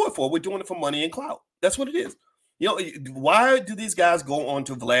do we do it for? We're doing it for money and clout. That's what it is. Why do these guys go on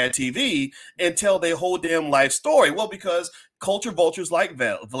to Vlad TV and tell their whole damn life story? Well, because culture vultures like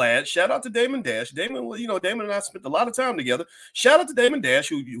Vlad, shout out to Damon Dash. Damon and I spent a lot of time together. Shout out to Damon Dash,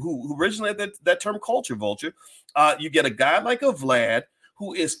 who originally had that term culture vulture. You get a guy like a Vlad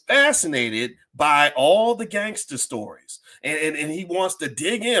who is fascinated by all the gangster stories and he wants to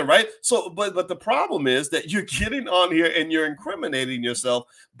dig in, right? So, but the problem is that you're getting on here and you're incriminating yourself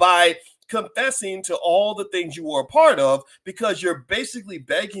by confessing to all the things you were a part of because you're basically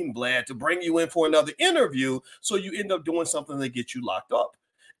begging Vlad to bring you in for another interview, so you end up doing something that gets you locked up.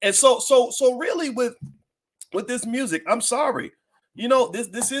 And so really with this music, I'm sorry,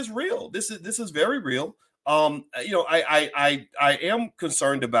 this is real. This is very real. I am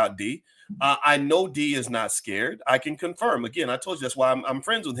concerned about D. I know D is not scared. I can confirm. Again, I told you that's why I'm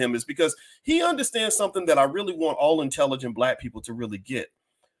friends with him, is because he understands something that I really want all intelligent Black people to really get.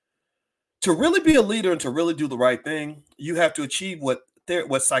 To really be a leader and to really do the right thing, you have to achieve what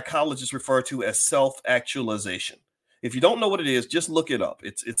psychologists refer to as self-actualization. If you don't know what it is, just look it up.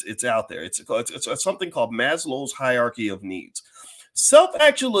 It's out there. It's something called Maslow's hierarchy of needs.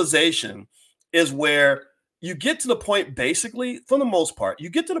 Self-actualization is where you get to the point, basically, for the most part, you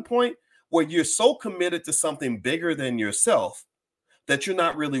get to the point where you're so committed to something bigger than yourself that you're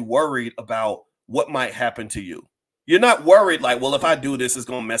not really worried about what might happen to you. You're not worried like, well, if I do this, it's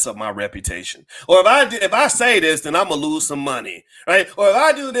going to mess up my reputation. Or if I say this, then I'm going to lose some money, right? Or if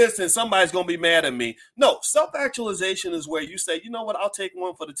I do this, then somebody's going to be mad at me. No, self-actualization is where you say, you know what, I'll take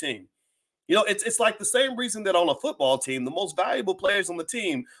one for the team. It's like the same reason that on a football team, the most valuable players on the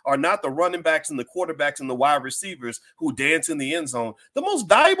team are not the running backs and the quarterbacks and the wide receivers who dance in the end zone. The most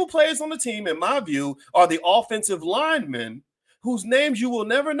valuable players on the team, in my view, are the offensive linemen whose names you will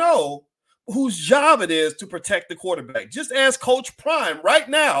never know, whose job it is to protect the quarterback. Just ask Coach Prime right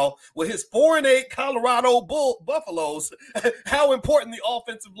now with his 4-8 Colorado Buffaloes how important the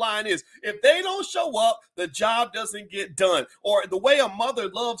offensive line is. If they don't show up, the job doesn't get done. Or the way a mother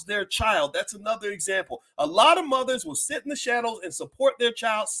loves their child, that's another example. A lot of mothers will sit in the shadows and support their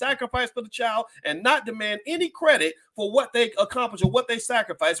child, sacrifice for the child, and not demand any credit for what they accomplish or what they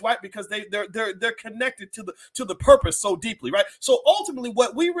sacrifice, right? Because they're connected to the purpose so deeply, right? So ultimately,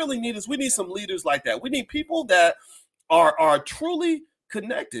 what we really need is we need some leaders like that. We need people that are truly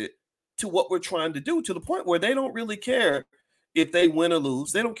connected to what we're trying to do, to the point where they don't really care if they win or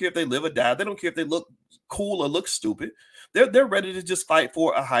lose. They don't care if they live or die. They don't care if they look cool or look stupid. They're ready to just fight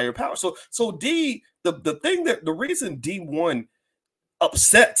for a higher power. So D, the reason Dee-1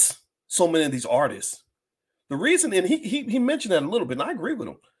 upsets so many of these artists, the reason, and he mentioned that a little bit, and I agree with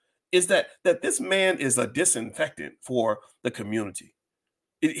him, is that this man is a disinfectant for the community.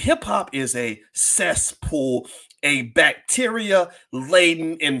 Hip hop is a cesspool, a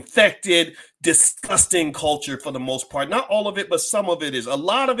bacteria-laden, infected, disgusting culture for the most part. Not all of it, but some of it is. A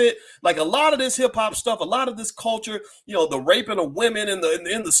lot of it, like a lot of this hip hop stuff, a lot of this culture, the raping of women in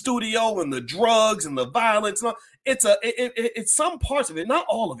the studio and the drugs and the violence. It's some parts of it, not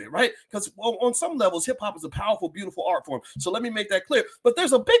all of it, right? Because on some levels, hip hop is a powerful, beautiful art form. So let me make that clear. But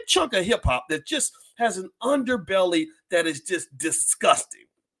there's a big chunk of hip hop that just has an underbelly that is just disgusting.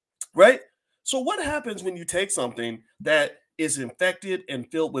 Right? So what happens when you take something that is infected and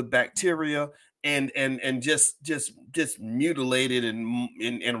filled with bacteria and just mutilated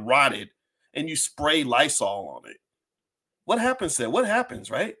and rotted, and you spray Lysol on it? What happens there? What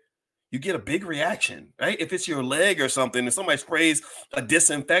happens, right? You get a big reaction, right? If it's your leg or something and somebody sprays a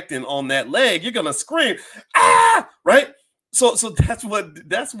disinfectant on that leg, you're gonna scream, ah, right? So that's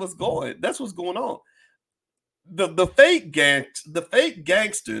what's going on. The fake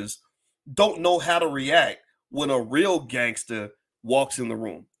gangsters don't know how to react when a real gangster walks in the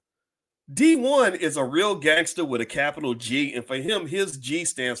room. Dee-1 is a real gangster with a capital G, and for him, his G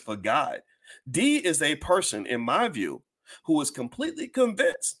stands for God. D is a person, in my view, who is completely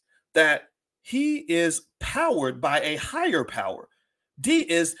convinced that he is powered by a higher power. D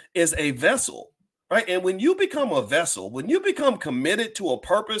is a vessel, right? And when you become a vessel, when you become committed to a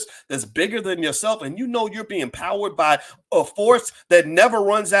purpose that's bigger than yourself, and you know you're being powered by a force that never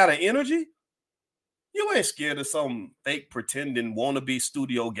runs out of energy, you ain't scared of some fake pretending wannabe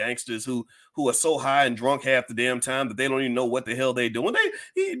studio gangsters who are so high and drunk half the damn time that they don't even know what the hell they doing.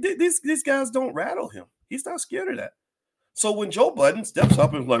 These guys don't rattle him. He's not scared of that. So when Joe Budden steps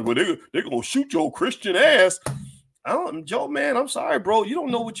up and is like, well, they're gonna shoot your Christian ass. Joe, man, I'm sorry, bro. You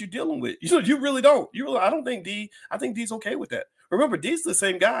don't know what you're dealing with. You really don't. I don't think I think D's okay with that. Remember, D's the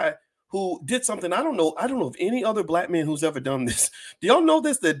same guy who did something. I don't know of any other black man who's ever done this. Do y'all know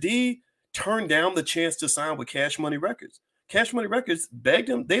this? That D turned down the chance to sign with Cash Money Records. Cash Money Records begged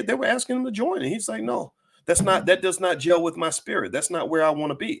him. They were asking him to join, and he's like, no, that does not gel with my spirit. That's not where I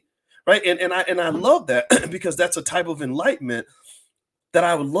want to be. Right. And I love that because that's a type of enlightenment that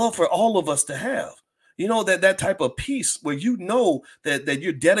I would love for all of us to have. You know, that type of peace where you know that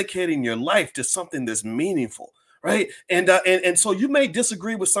you're dedicating your life to something that's meaningful. Right. And so you may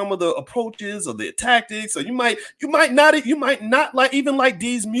disagree with some of the approaches or the tactics, or you might not like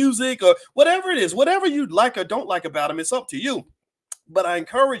D's music or whatever it is, whatever you like or don't like about him. It's up to you. But I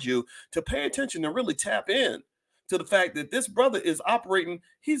encourage you to pay attention and really tap in to the fact that this brother is operating.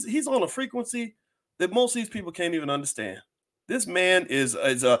 He's on a frequency that most of these people can't even understand. This man is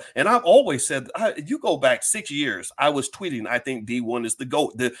and I've always said, you go back 6 years, I was tweeting, I think Dee-1 is the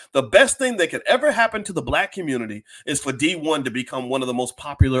GOAT. The best thing that could ever happen to the black community is for Dee-1 to become one of the most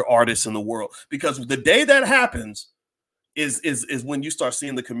popular artists in the world. Because the day that happens is when you start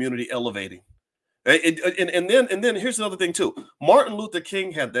seeing the community elevating. And then here's another thing too. Martin Luther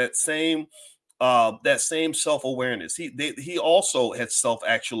King had that same self-awareness. He also had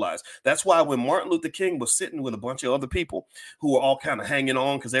self-actualized. That's why when Martin Luther King was sitting with a bunch of other people who were all kind of hanging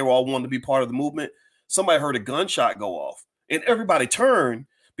on because they were all wanting to be part of the movement, somebody heard a gunshot go off and everybody turned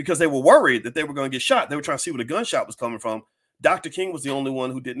because they were worried that they were going to get shot. They were trying to see where the gunshot was coming from. Dr. King was the only one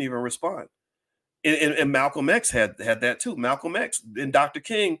who didn't even respond. And Malcolm X had that too. Malcolm X and Dr.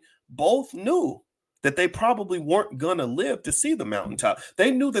 King both knew that they probably weren't going to live to see the mountaintop.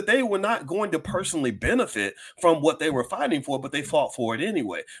 They knew that they were not going to personally benefit from what they were fighting for, but they fought for it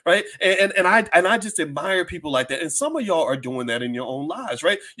anyway, right? And I just admire people like that. And some of y'all are doing that in your own lives,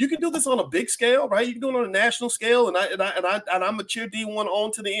 right? You can do this on a big scale, right? You can do it on a national scale, and I'm a cheer D1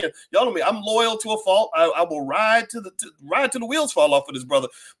 on to the end. Y'all know me. I'm loyal to a fault. I will ride to the wheels fall off for this brother.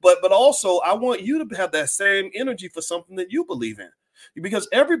 But also, I want you to have that same energy for something that you believe in. Because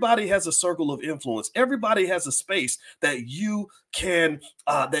everybody has a circle of influence. Everybody has a space that you can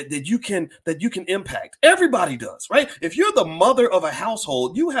that you can impact. Everybody does, right? If you're the mother of a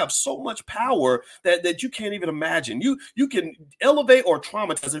household, you have so much power that you can't even imagine. You can elevate or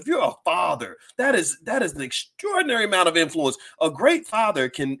traumatize. If you're a father, that is an extraordinary amount of influence. A great father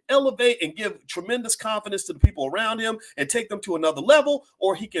can elevate and give tremendous confidence to the people around him and take them to another level,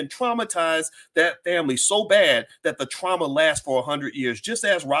 or he can traumatize that family so bad that the trauma lasts for 100 years. Just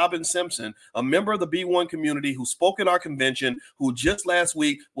as Robin Simpson, a member of the B1 community who spoke at our convention, who just last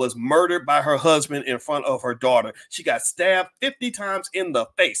week was murdered by her husband in front of her daughter. She got stabbed 50 times in the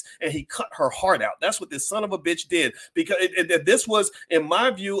face and he cut her heart out. That's what this son of a bitch did, because this was, in my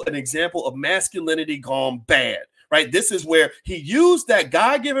view, an example of masculinity gone bad. Right. This is where he used that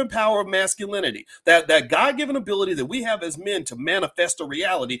God-given power of masculinity, that God-given ability that we have as men to manifest a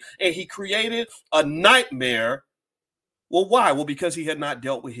reality. And he created a nightmare. Well, why? Well, because he had not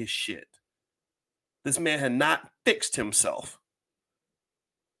dealt with his shit. This man had not fixed himself.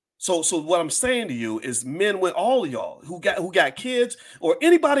 So what I'm saying to you is, men, with all of y'all who got kids or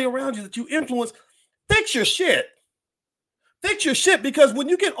anybody around you that you influence, fix your shit. Fix your shit, because when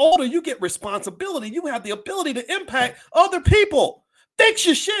you get older, you get responsibility. You have the ability to impact other people. Fix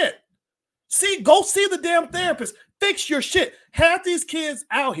your shit. Go see the damn therapist. Fix your shit. Half these kids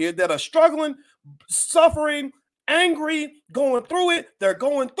out here that are struggling, suffering, angry, going through it, they're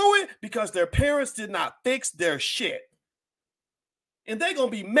going through it because their parents did not fix their shit. And they're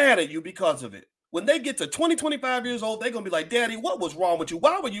going to be mad at you because of it. When they get to 20, 25 years old, they're going to be like, Daddy, what was wrong with you?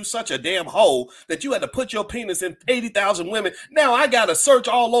 Why were you such a damn hoe that you had to put your penis in 80,000 women? Now I got to search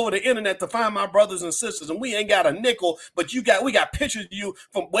all over the internet to find my brothers and sisters, and we ain't got a nickel, but we got pictures of you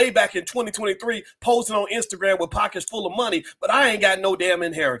from way back in 2023 posting on Instagram with pockets full of money, but I ain't got no damn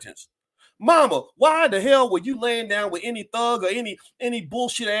inheritance. Mama, why the hell were you laying down with any thug or any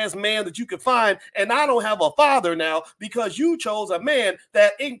bullshit ass man that you could find? And I don't have a father now because you chose a man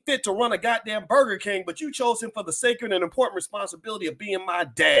that ain't fit to run a goddamn Burger King, but you chose him for the sacred and important responsibility of being my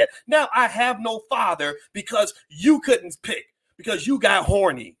dad. Now I have no father because you couldn't pick, because you got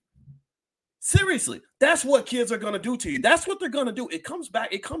horny. Seriously, that's what kids are going to do to you. That's what they're going to do. It comes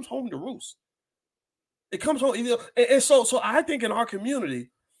back. It comes home to roost. It comes home. And so I think in our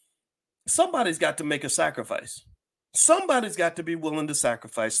community, somebody's got to make a sacrifice. Somebody's got to be willing to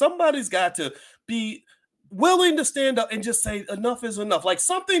sacrifice. Somebody's got to be willing to stand up and just say enough is enough. Like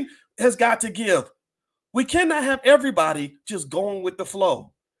something has got to give. We cannot have everybody just going with the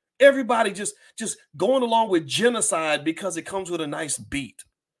flow. Everybody just going along with genocide because it comes with a nice beat.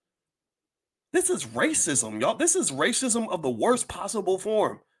 This is racism, y'all. This is racism of the worst possible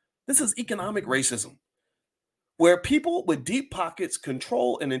form. This is economic racism, where people with deep pockets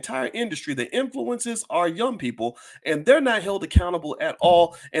control an entire industry that influences our young people, and they're not held accountable at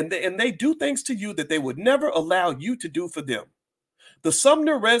all. And they do things to you that they would never allow you to do for them. The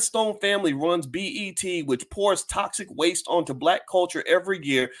Sumner Redstone family runs BET, which pours toxic waste onto Black culture every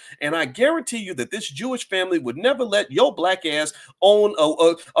year. And I guarantee you that this Jewish family would never let your Black ass own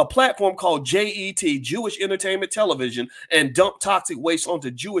a platform called JET, Jewish Entertainment Television, and dump toxic waste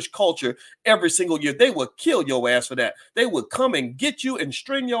onto Jewish culture every single year. They would kill your ass for that. They would come and get you and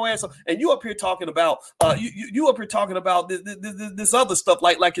string your ass up. And you up here talking about you up here talking about this other stuff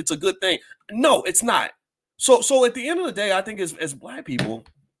like it's a good thing. No, it's not. So at the end of the day, I think as Black people,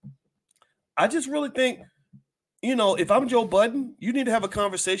 I just really think, if I'm Joe Budden, you need to have a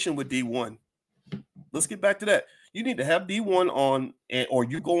conversation with Dee-1. Let's get back to that. You need to have Dee-1 on, or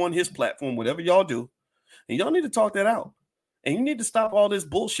you go on his platform, whatever y'all do, and y'all need to talk that out. And you need to stop all this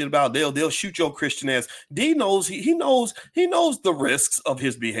bullshit about they'll shoot your Christian ass. D knows he knows the risks of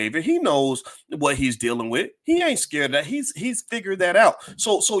his behavior. He knows what he's dealing with. He ain't scared of that. He's figured that out.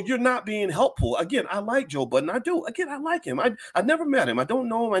 So you're not being helpful. Again, I like Joe Budden. I do. Again, I like him. I never met him. I don't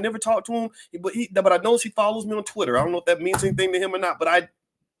know him. I never talked to him. But I know he follows me on Twitter. I don't know if that means anything to him or not. But I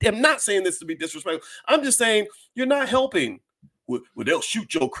am not saying this to be disrespectful. I'm just saying you're not helping. Well, they'll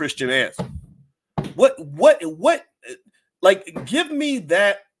shoot your Christian ass. What? Like, give me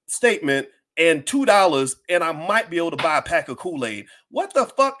that statement and $2 and I might be able to buy a pack of Kool-Aid. What the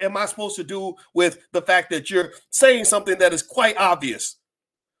fuck am I supposed to do with the fact that you're saying something that is quite obvious?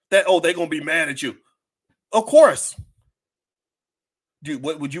 That, they're going to be mad at you. Of course.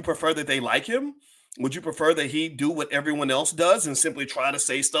 Would you prefer that they like him? Would you prefer that he do what everyone else does and simply try to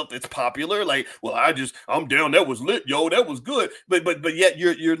say stuff that's popular? Like, well, I'm down. That was lit, yo. That was good. But yet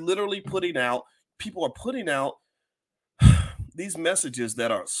you're literally people are putting out these messages that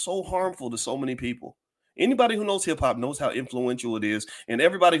are so harmful to so many people. Anybody who knows hip hop knows how influential it is. And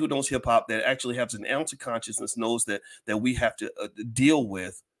everybody who knows hip hop that actually has an ounce of consciousness knows that we have to deal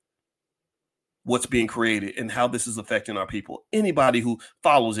with what's being created and how this is affecting our people. Anybody who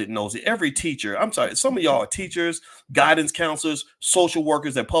follows it knows it. Every teacher, I'm sorry, some of y'all are teachers, guidance counselors, social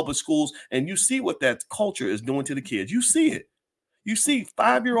workers at public schools, and you see what that culture is doing to the kids. You see it. You see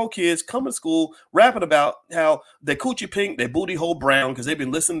 5-year-old kids come to school rapping about how they coochie pink, they booty hole brown because they've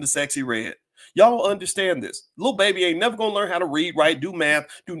been listening to Sexy Red. Y'all understand this. Little baby ain't never going to learn how to read, write, do math,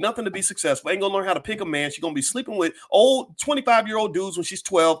 do nothing to be successful. Ain't going to learn how to pick a man. She's going to be sleeping with old 25-year-old dudes when she's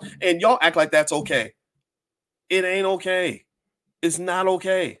 12, and y'all act like that's okay. It ain't okay. It's not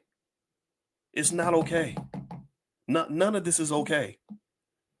okay. It's not okay. None of this is okay.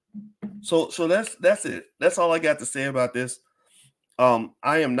 So that's it. That's all I got to say about this. I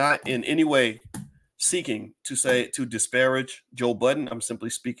am not in any way seeking to disparage Joe Budden. I'm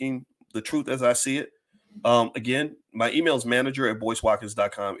simply speaking the truth as I see it. Again, my email is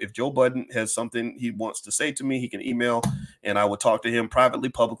manager@boycewatkins.com. If Joe Budden has something he wants to say to me, he can email and I will talk to him privately,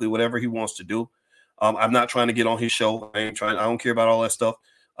 publicly, whatever he wants to do. I'm not trying to get on his show. I don't care about all that stuff.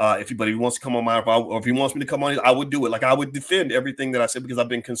 If he wants to come on or if he wants me to come on, I would do it. Like, I would defend everything that I said because I've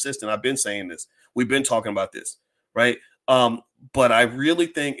been consistent. I've been saying this. We've been talking about this, right? But I really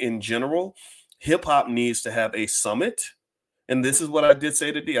think in general, hip hop needs to have a summit. And this is what I did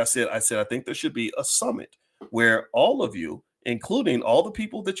say today. I said, I think there should be a summit where all of you, including all the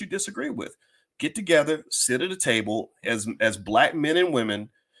people that you disagree with, get together, sit at a table as Black men and women,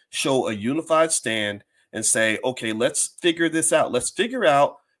 show a unified stand and say, okay, let's figure this out. Let's figure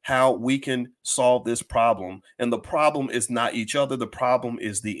out how we can solve this problem. And the problem is not each other. The problem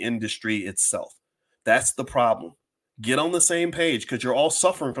is the industry itself. That's the problem. Get on the same page because you're all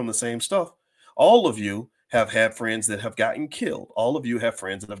suffering from the same stuff. All of you have had friends that have gotten killed. All of you have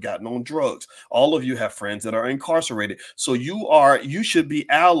friends that have gotten on drugs. All of you have friends that are incarcerated. So you should be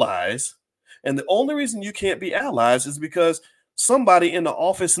allies And the only reason you can't be allies is because somebody in the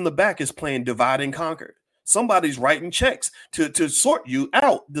office in the back is playing divide and conquer. Somebody's writing checks to sort you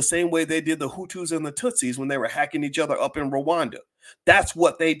out the same way they did the Hutus and the Tutsis when they were hacking each other up in Rwanda. That's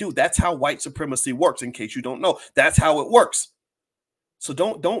what they do. That's how white supremacy works, in case you don't know. That's how it works. So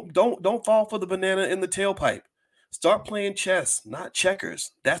don't fall for the banana in the tailpipe. Start playing chess, not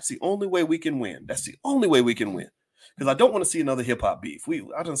checkers. That's the only way we can win. That's the only way we can win. Because I don't want to see another hip-hop beef.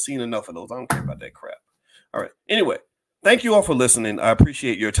 I done seen enough of those. I don't care about that crap. All right. Anyway, thank you all for listening. I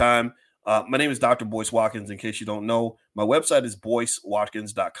appreciate your time. My name is Dr. Boyce Watkins, in case you don't know. My website is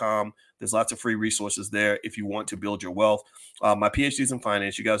boycewatkins.com. There's lots of free resources there if you want to build your wealth. My PhD is in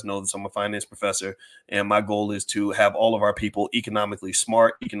finance. You guys know this. I'm a finance professor, and my goal is to have all of our people economically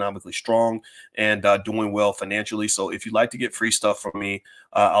smart, economically strong, and doing well financially. So if you'd like to get free stuff from me,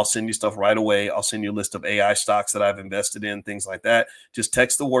 I'll send you stuff right away. I'll send you a list of AI stocks that I've invested in, things like that. Just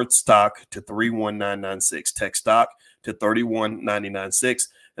text the word stock to 31996. Text stock to 31996.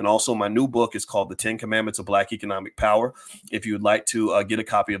 And also my new book is called The 10 Commandments of Black Economic Power. If you'd like to get a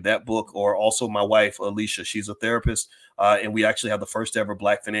copy of that book, or also my wife, Alicia, she's a therapist. And we actually have the first ever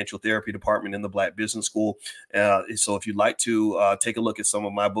Black financial therapy department in the Black Business School. So if you'd like to take a look at some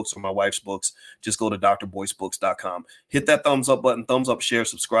of my books or my wife's books, just go to drboycebooks.com. Hit that thumbs up button, thumbs up, share,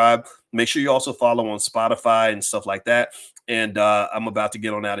 subscribe. Make sure you also follow on Spotify and stuff like that. And I'm about to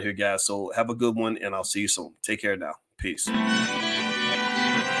get on out of here, guys. So have a good one, and I'll see you soon. Take care now. Peace.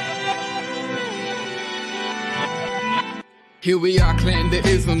 Here we are, clan the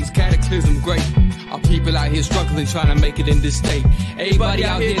isms, cataclysm great. Our people out here struggling, trying to make it in this state. Everybody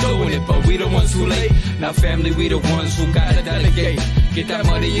out here doing it, but we the ones who late. Now family, we the ones who gotta delegate. Get that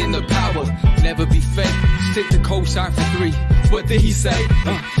money in the power, never be fake. Stick to cosign for 3. What did he say?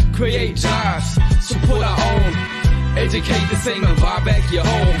 Create jobs, support our own. Educate the same and buy back your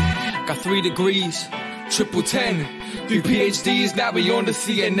home. Got 3 degrees, 10, 3 PhDs, now we on the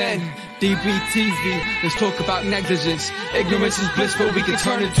CNN. DBTV, let's talk about negligence. Ignorance is bliss, but we can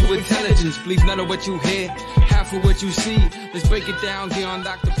turn it to intelligence. Believe none of what you hear, half of what you see. Let's break it down here on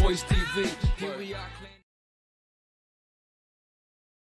Dr. Boyce TV. Here we are.